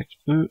broke it.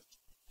 Ooh.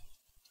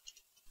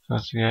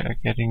 Because we are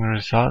getting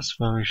results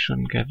where we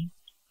shouldn't get it.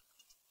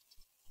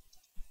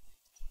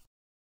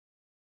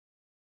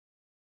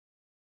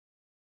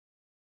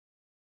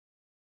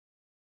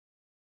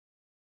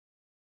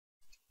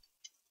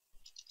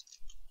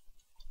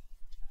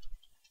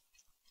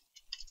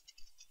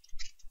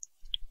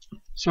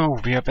 So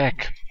we are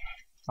back.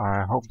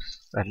 I hope,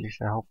 at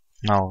least I hope.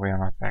 No, we are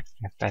not back.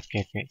 We have bad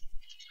gateway.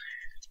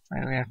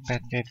 Why do we have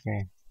bad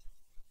gateway?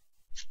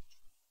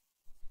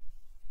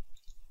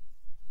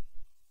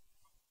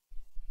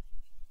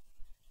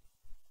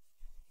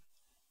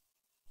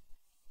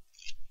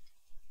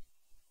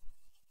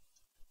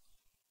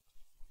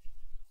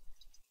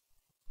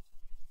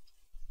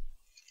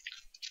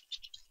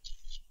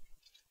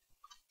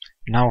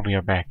 Now we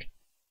are back.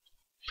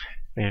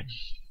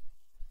 It's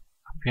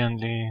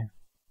apparently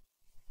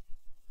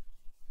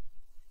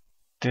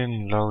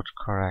didn't load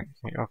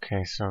correctly.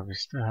 Okay, so we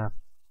still have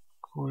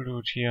cool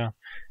dude here,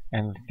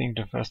 and I think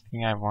the first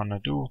thing I want to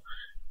do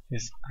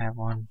is I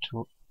want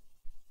to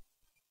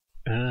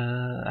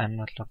I'm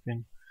not logged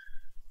in.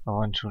 I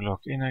want to log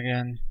in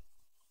again.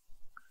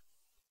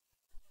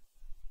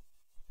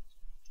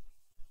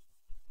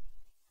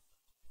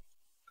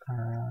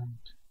 And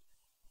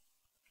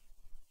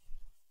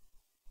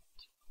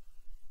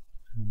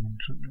I want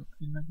to log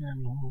in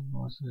again. Who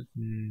was it?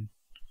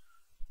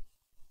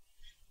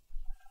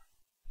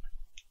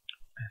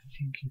 I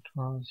think it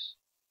was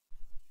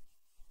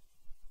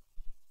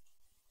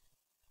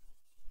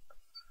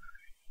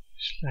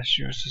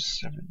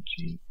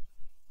 /user17.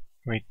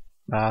 Wait,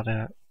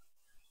 rather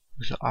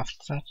user after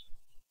that.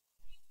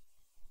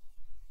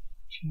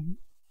 15,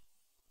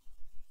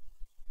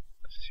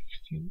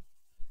 16,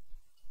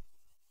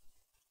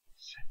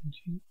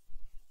 17.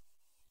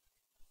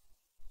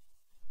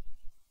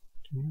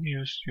 Do we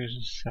use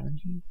user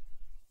 17?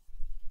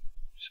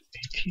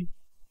 18?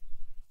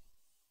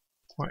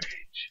 Or 8?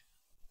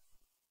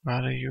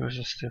 Rather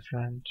users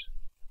different.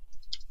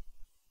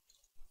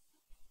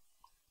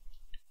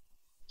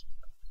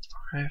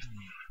 5.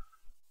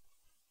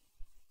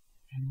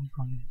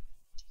 Anyone?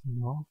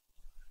 No.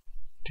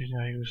 Did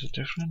I use a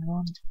different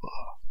one?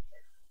 Oh.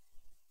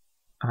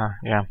 Ah,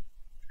 yeah.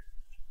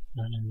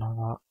 Then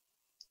another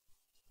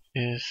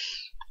is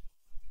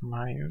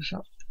my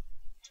user.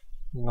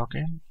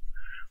 Login.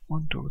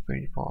 1, 2,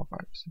 3, 4, 5,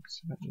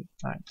 6, 7, 8,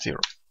 9, 0.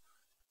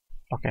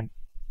 Login.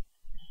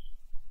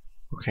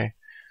 Okay.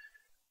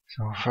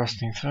 So first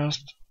things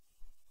first.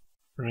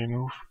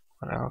 Remove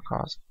whatever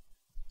caused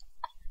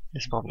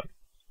this problem.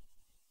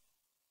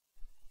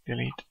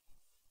 Delete.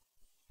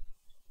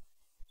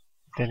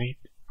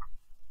 Delete.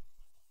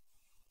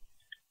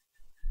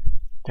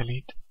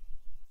 Delete.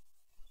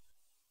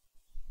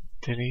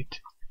 Delete.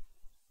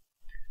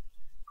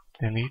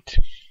 Delete.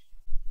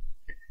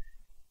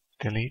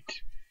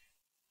 Delete.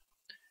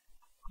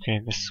 Okay,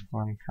 this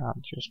one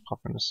can't use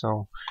problems.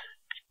 So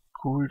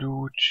cool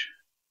dude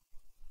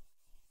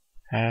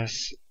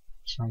has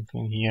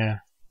something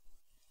here.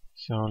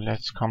 So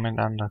let's comment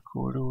under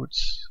cool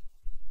dude's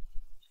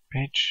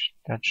page.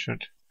 That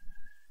should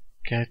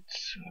get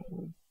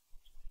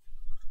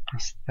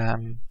his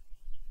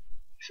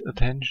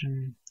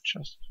attention.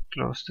 Just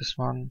close this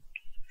one,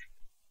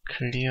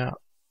 clear,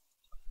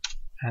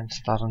 and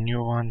start a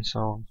new one.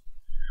 So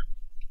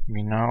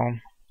we now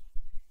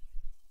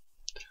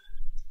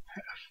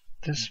have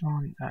this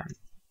one and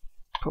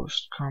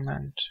post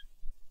comment,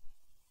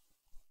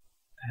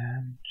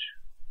 and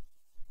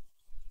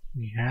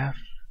we have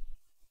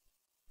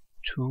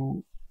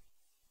 2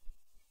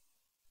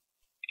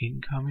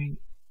 incoming.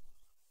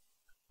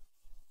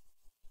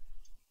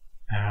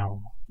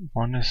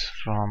 One is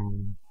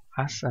from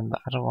us and the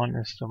other one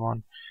is the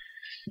one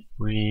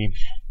we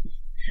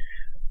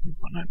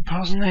want to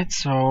impersonate.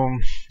 So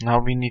now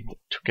we need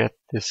to get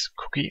this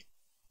cookie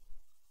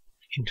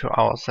into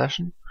our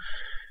session,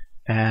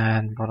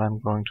 and what I'm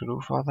going to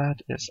do for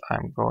that is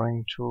I'm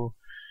going to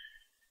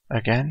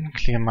again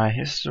clear my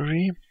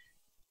history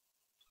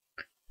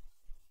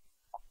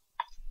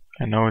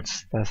I know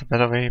there's a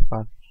better way,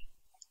 but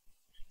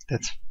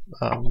that's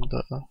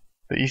the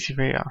easy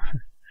way.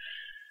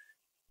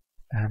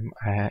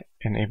 I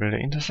enable the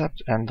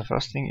intercept, and the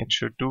first thing it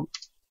should do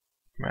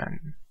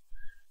when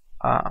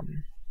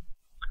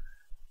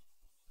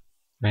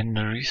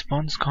the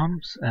response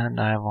comes and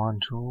I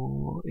want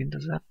to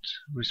intercept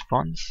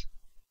response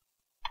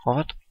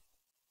forward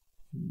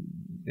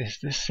is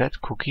this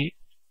set cookie,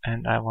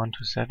 and I want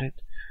to set it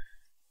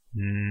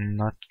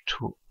not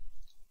to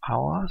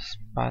hours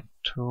but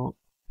to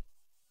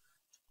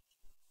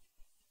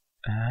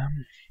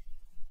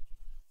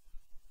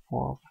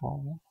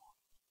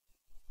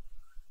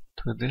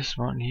to this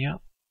one here,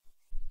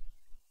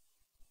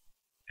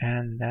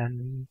 and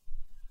then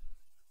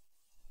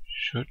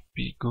should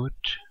be good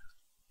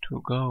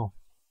to go.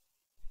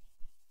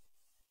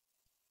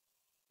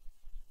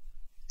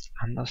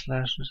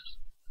 Underslash,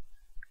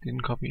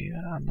 didn't copy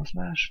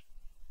underslash.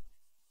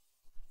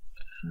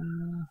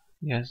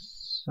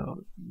 Yes,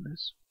 so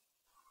this,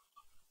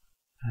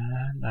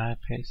 and I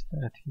paste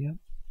that here.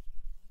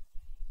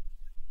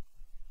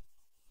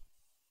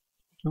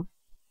 Oop,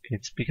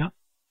 it's bigger.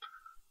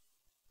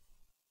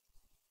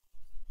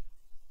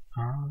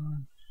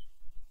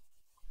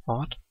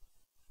 Forward.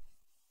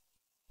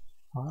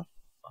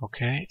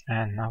 Okay,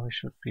 and now we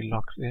should be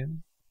logged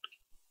in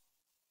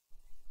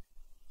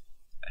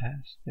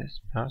as this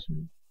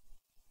person.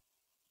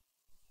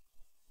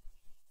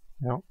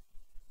 No.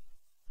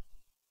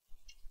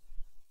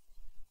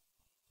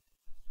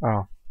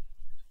 Oh.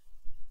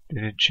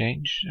 Did it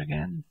change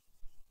again?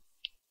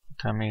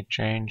 Tell me it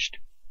changed.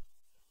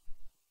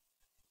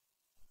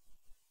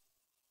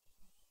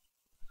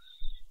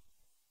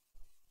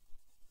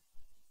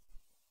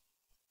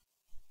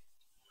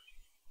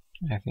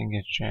 I think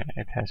it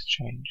has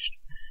changed.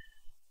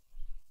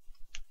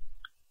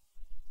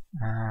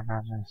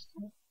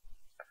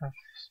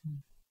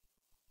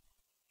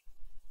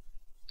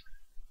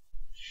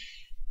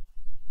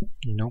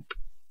 Nope,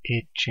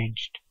 it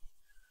changed.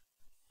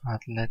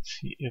 But let's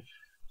see if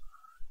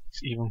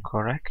it's even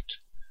correct.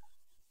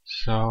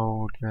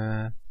 So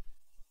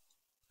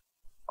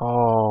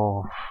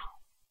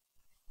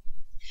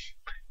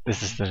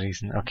this is the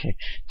reason. Okay,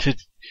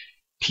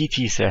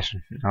 TT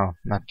session. No,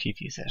 not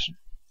TT session.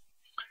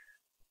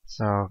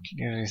 So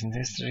clear recent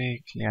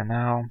history, clear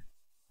now.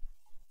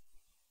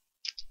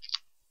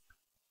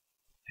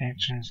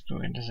 Actions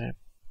to intercept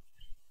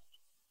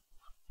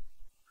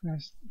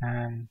first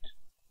and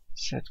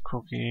set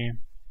cookie.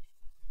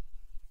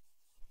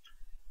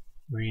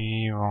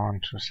 We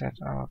want to set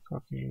our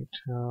cookie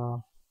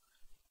to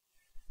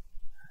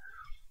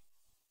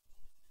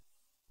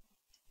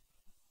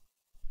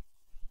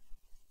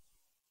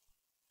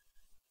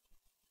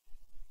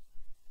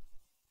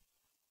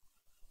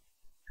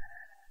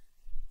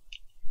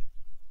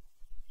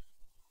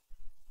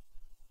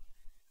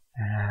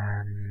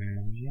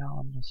we are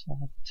on the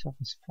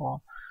service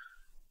 4.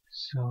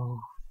 So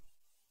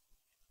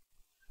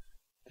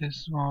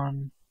this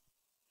one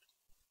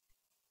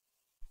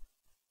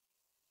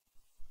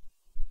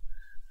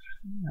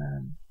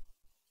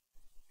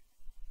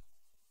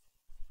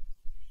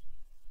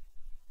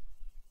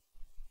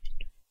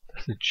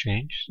does it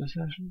change the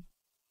session?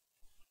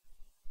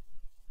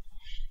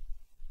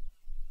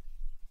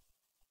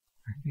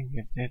 I think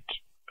it did.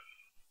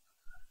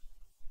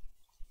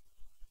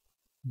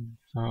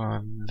 So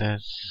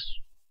let's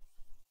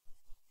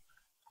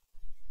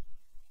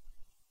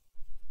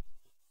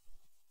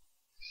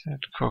set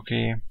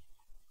cookie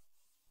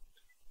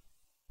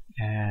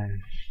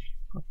and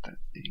put that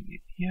thing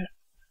in here.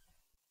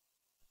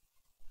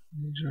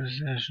 Into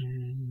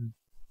session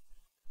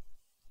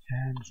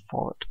and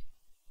forward.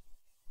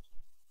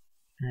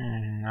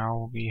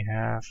 Now we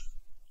have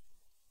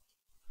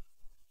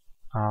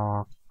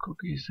our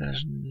cookie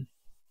session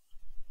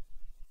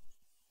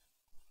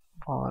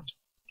forward.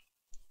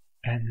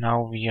 And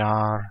now we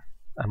are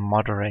a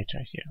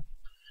moderator here.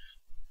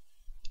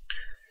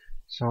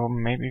 So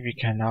maybe we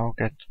can now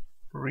get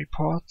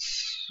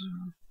reports.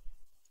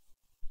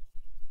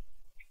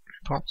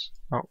 Oh,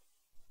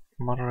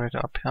 moderator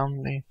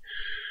apparently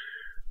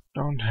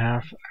don't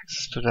have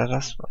access to that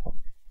as well.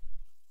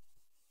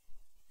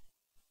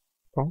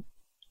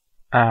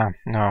 Oh,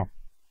 no.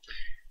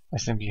 I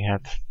simply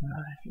had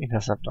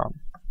intercept on.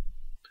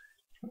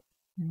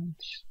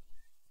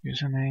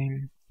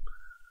 Username.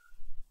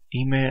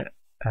 Email,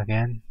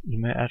 again,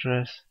 email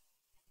address,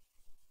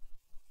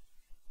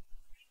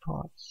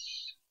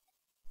 reports,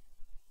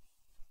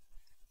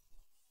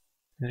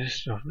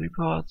 list of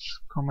reports,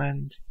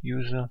 comment,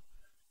 user,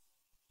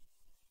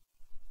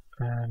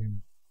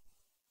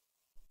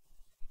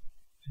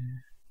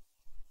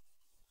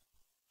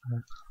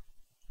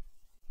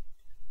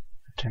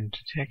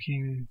 attempt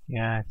attacking,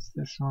 yeah, it's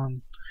this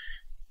one,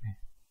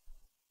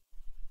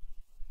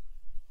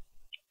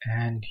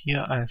 and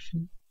here I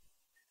think,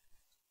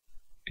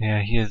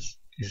 yeah,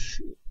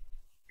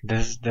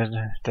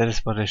 that is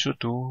what I should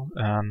do.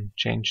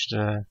 Change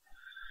the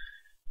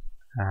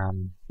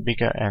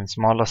bigger and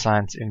smaller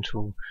signs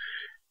into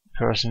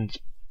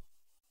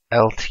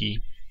 %LT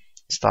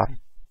stuff.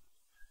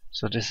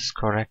 So this is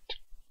correct.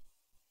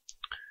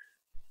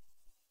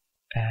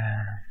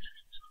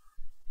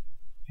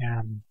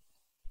 And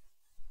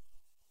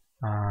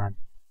yeah,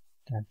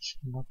 that's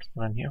not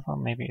what I'm here for.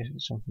 Maybe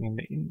it's something in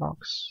the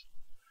inbox.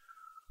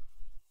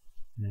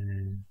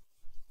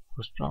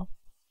 Post block.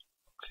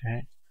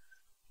 Okay.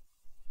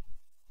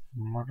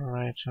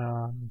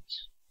 Moderator.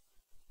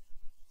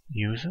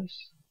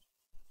 Users.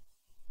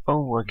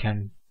 Oh, I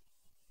can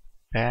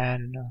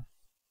ban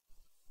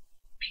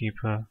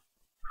people.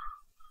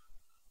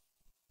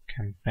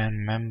 Can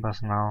ban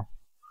members now.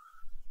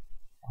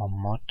 Or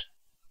mod.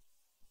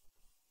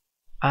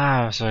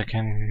 Ah, so I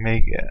can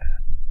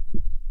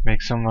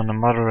make someone a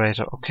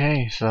moderator.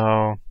 Okay,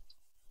 so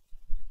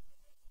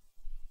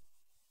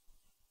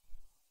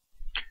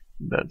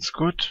that's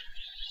good.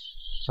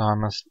 So I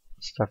must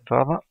step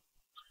further,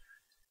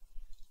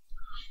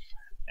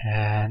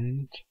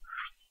 and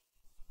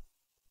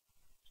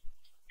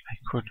I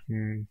could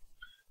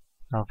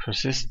now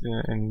persist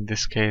in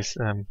this case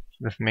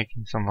with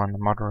making someone a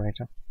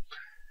moderator.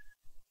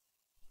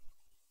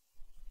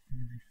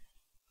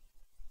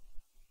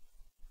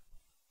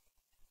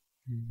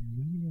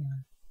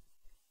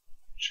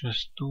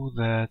 Just do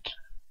that.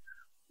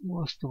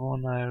 What's the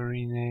one I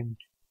renamed?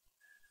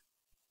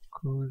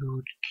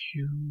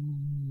 Q,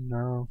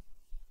 no.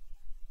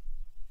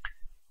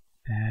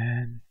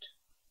 And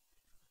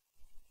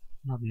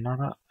not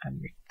another. I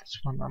make this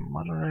one a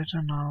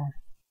moderator now.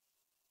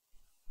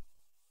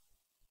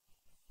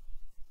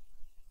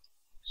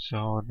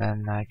 So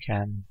then I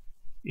can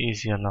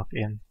easier log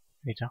in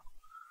later.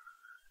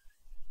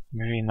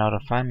 Maybe now the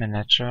file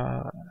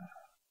manager.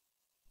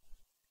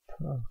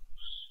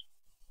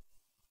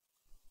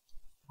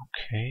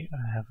 Okay,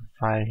 I have a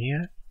file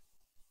here.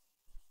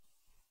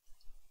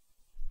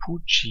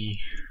 Pucci.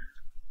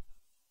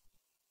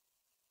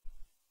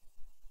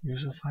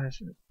 User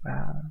files.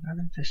 Where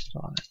did they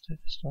store it? Did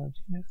they store it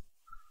here?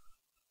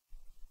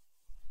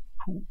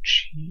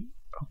 Pucci.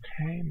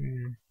 Okay.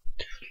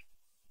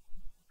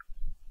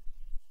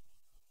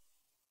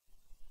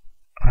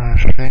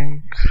 I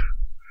think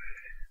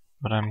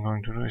what I'm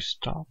going to do is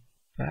stop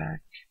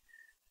back.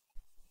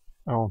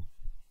 Oh,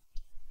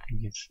 I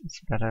think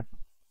it's better.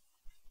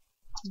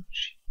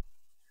 Pucci.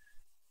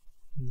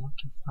 Not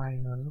the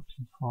file you're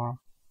looking for.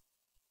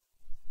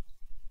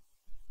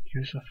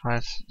 User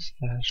files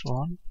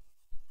 /1.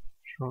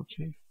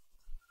 Trollcave.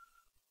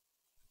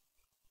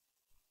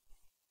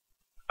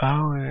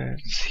 Oh,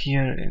 it's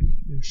here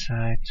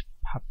inside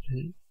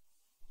public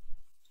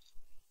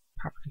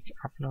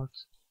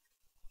uploads.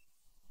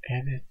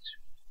 Edit.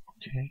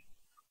 Okay.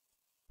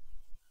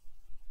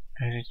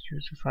 Edit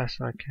user file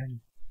so I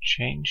can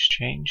change.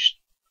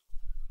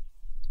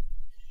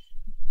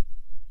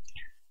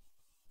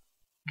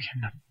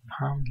 Can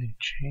apparently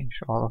change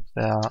all of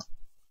the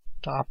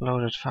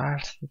uploaded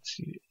files. Let's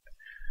see.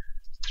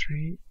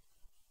 3.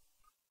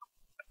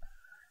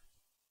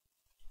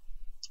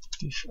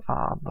 These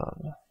are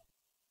the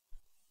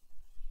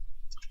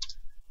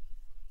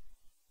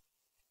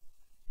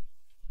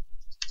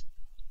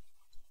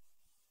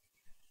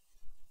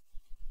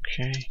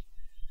okay.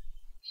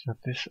 So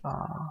these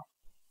are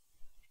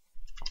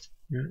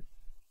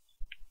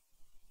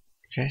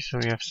okay. So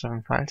we have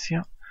 7 files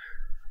here,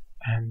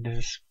 and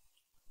this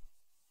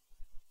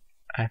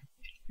I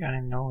think I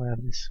know where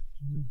this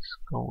is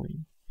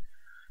going.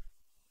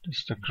 This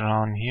is the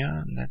ground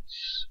here.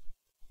 Let's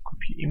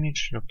copy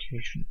image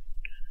location.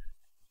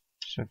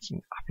 So it's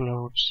in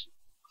uploads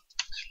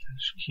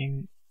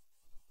 /king.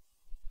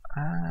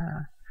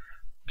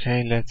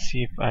 Okay, let's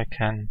see if I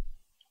can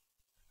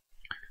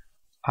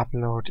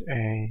upload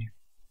a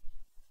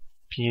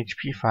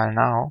PHP file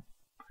now,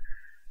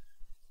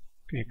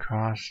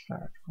 because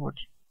that would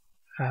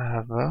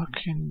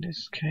work in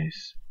this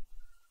case.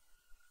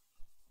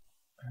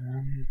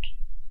 And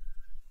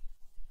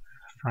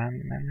file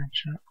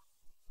manager,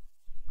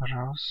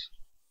 browse,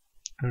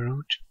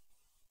 root,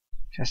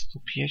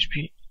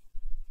 test.php,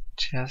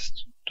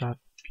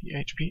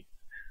 test.php,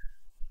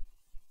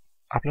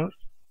 upload.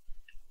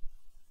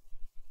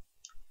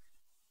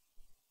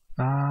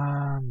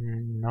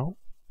 No,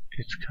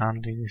 it's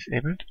currently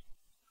disabled,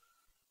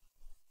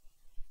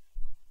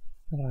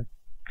 but I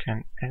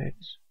can edit.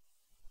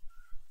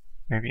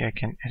 Maybe I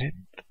can edit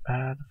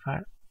the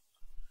file.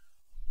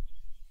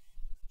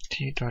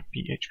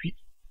 t.php,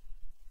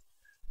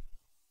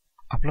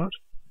 upload.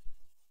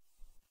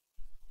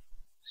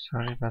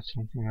 Sorry, but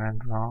something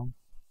went wrong.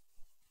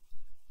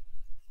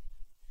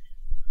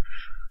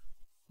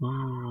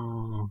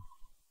 Ooh,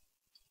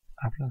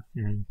 upload.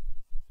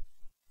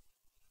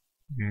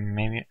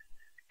 Maybe I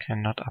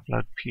cannot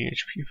upload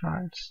PHP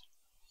files.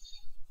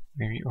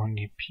 Maybe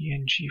only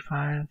PNG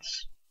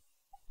files.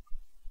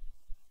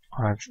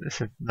 Or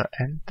is it the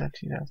end that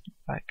he doesn't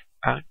like?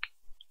 Arc.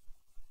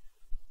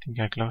 I think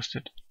I closed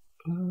it.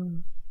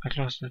 I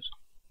closed it.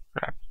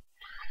 Crap.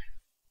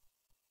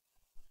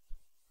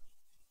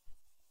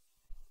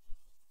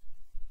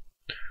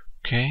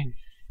 Okay.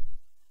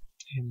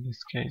 In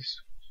this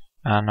case.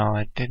 No,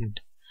 I didn't.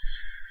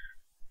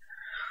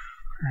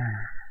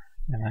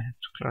 and I have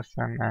to close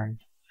them and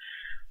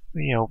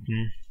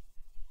reopen.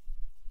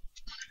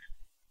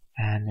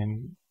 And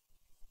in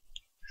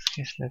this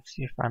case, let's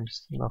see if I'm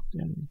still logged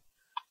in.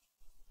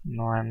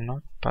 No, I'm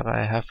not, but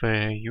I have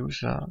a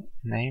user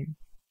name,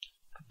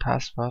 a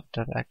password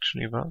that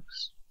actually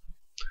works.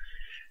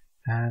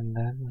 And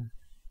then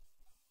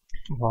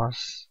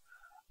was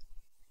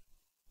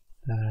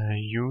the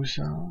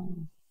user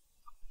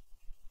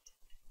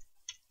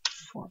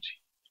 40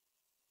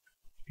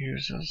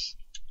 users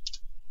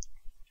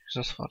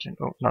 14.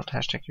 Oh, not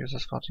hashtag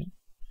users 14.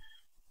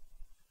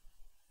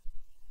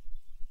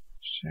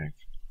 Check.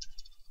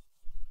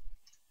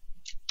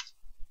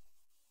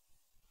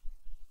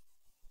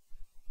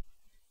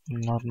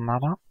 Not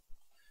mother.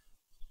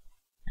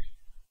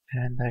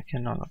 And I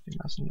can now log in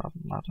as not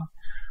mother.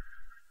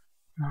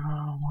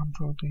 1,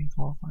 2, 3,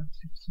 4, 5,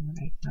 6, 7,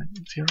 8,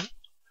 9, 0.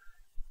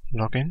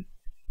 Login.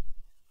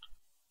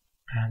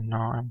 And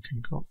now I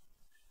can go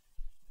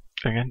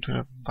again to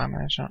the file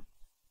manager.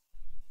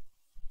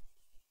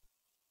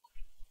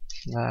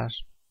 Slash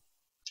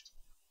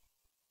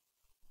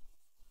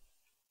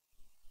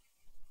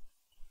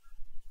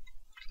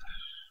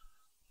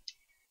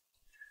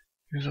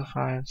user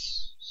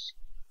files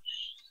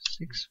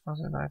 6 was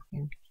it, I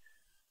think.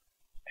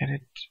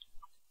 Edit,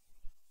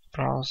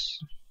 browse,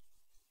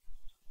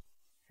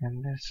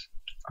 and this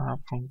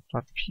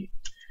r.png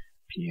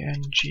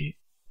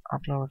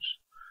upload.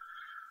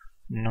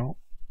 No.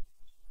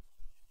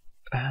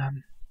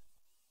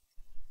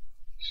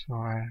 So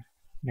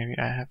maybe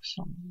I have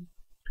some.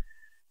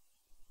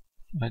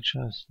 I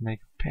just make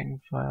a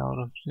ping file out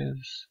of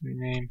this.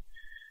 Rename.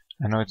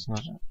 I know it's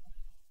not a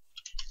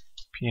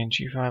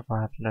PNG file,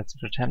 but let's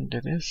pretend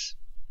it is.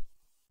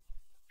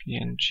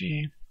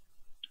 PNG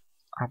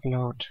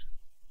upload.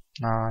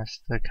 Now I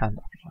still can't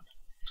upload.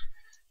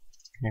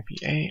 Maybe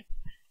A.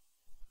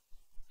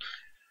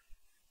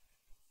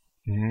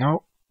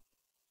 No.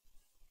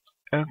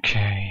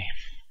 Okay.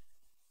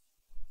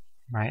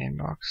 My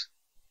inbox.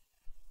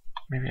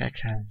 Maybe I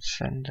can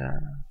send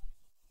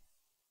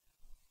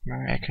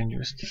maybe I can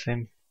use the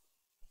same,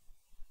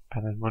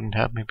 but it wouldn't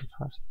help me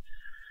because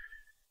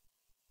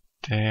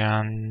there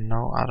are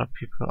no other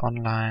people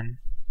online.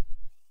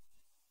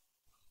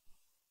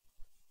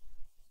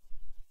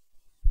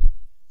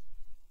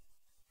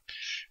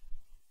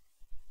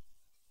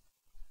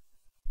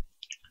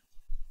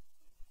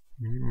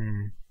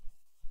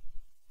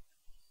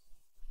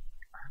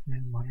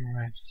 Admin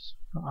moderators,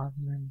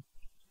 admin,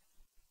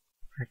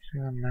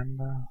 regular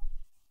member,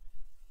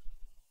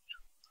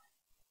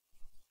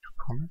 to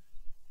comment.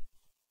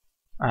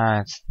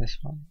 It's this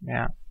one,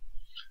 yeah.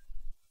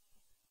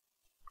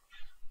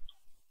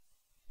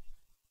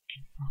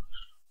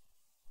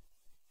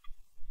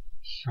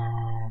 So,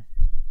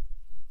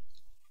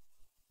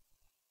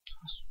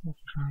 password,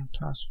 current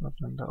password,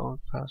 and the old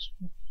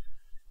password.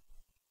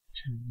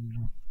 Can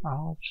log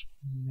out.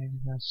 Maybe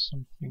there's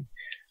something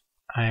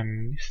I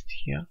missed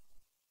here.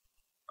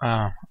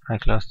 Ah, I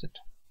closed it.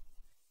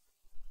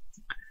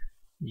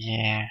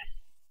 Yeah,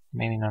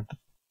 maybe not the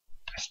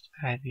best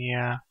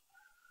idea.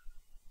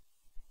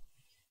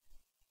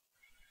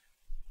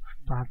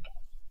 But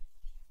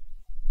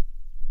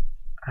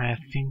I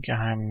think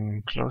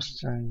I'm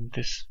closing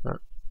this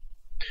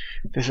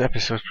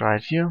episode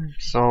right here.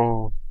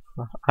 So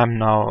I'm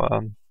now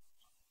a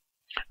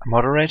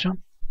moderator.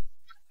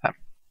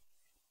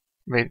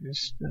 Wait,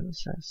 this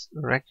says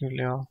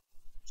regular.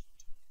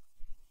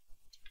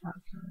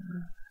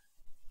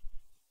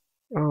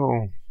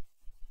 Oh,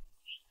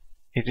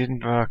 it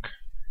didn't work.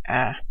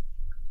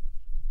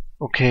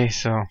 Okay,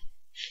 so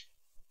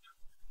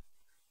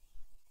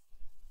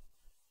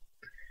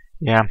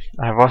yeah,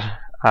 I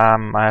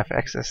have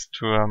access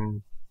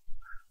to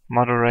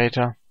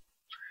moderator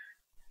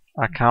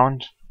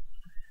account,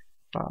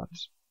 but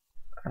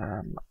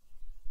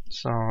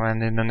so,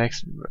 and in the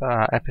next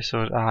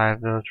episode I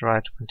will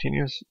try to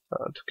continue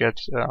to get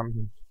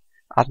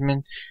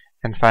admin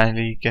and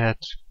finally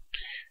get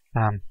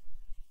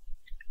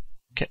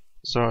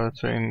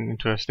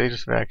into a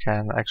status where I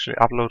can actually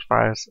upload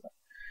files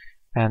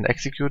and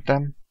execute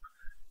them,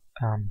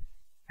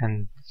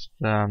 and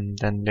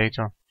then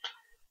later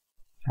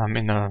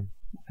in a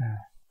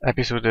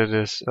episode that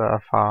is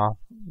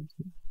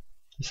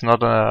it's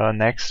not in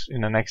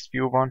the next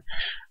view one,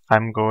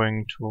 I'm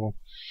going to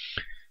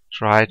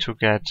try to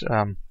get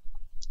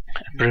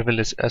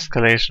privilege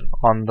escalation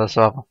on the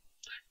server.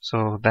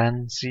 So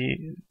then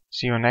see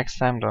you next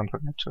time. Don't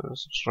forget to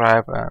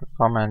subscribe and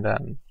comment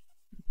and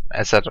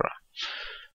etc.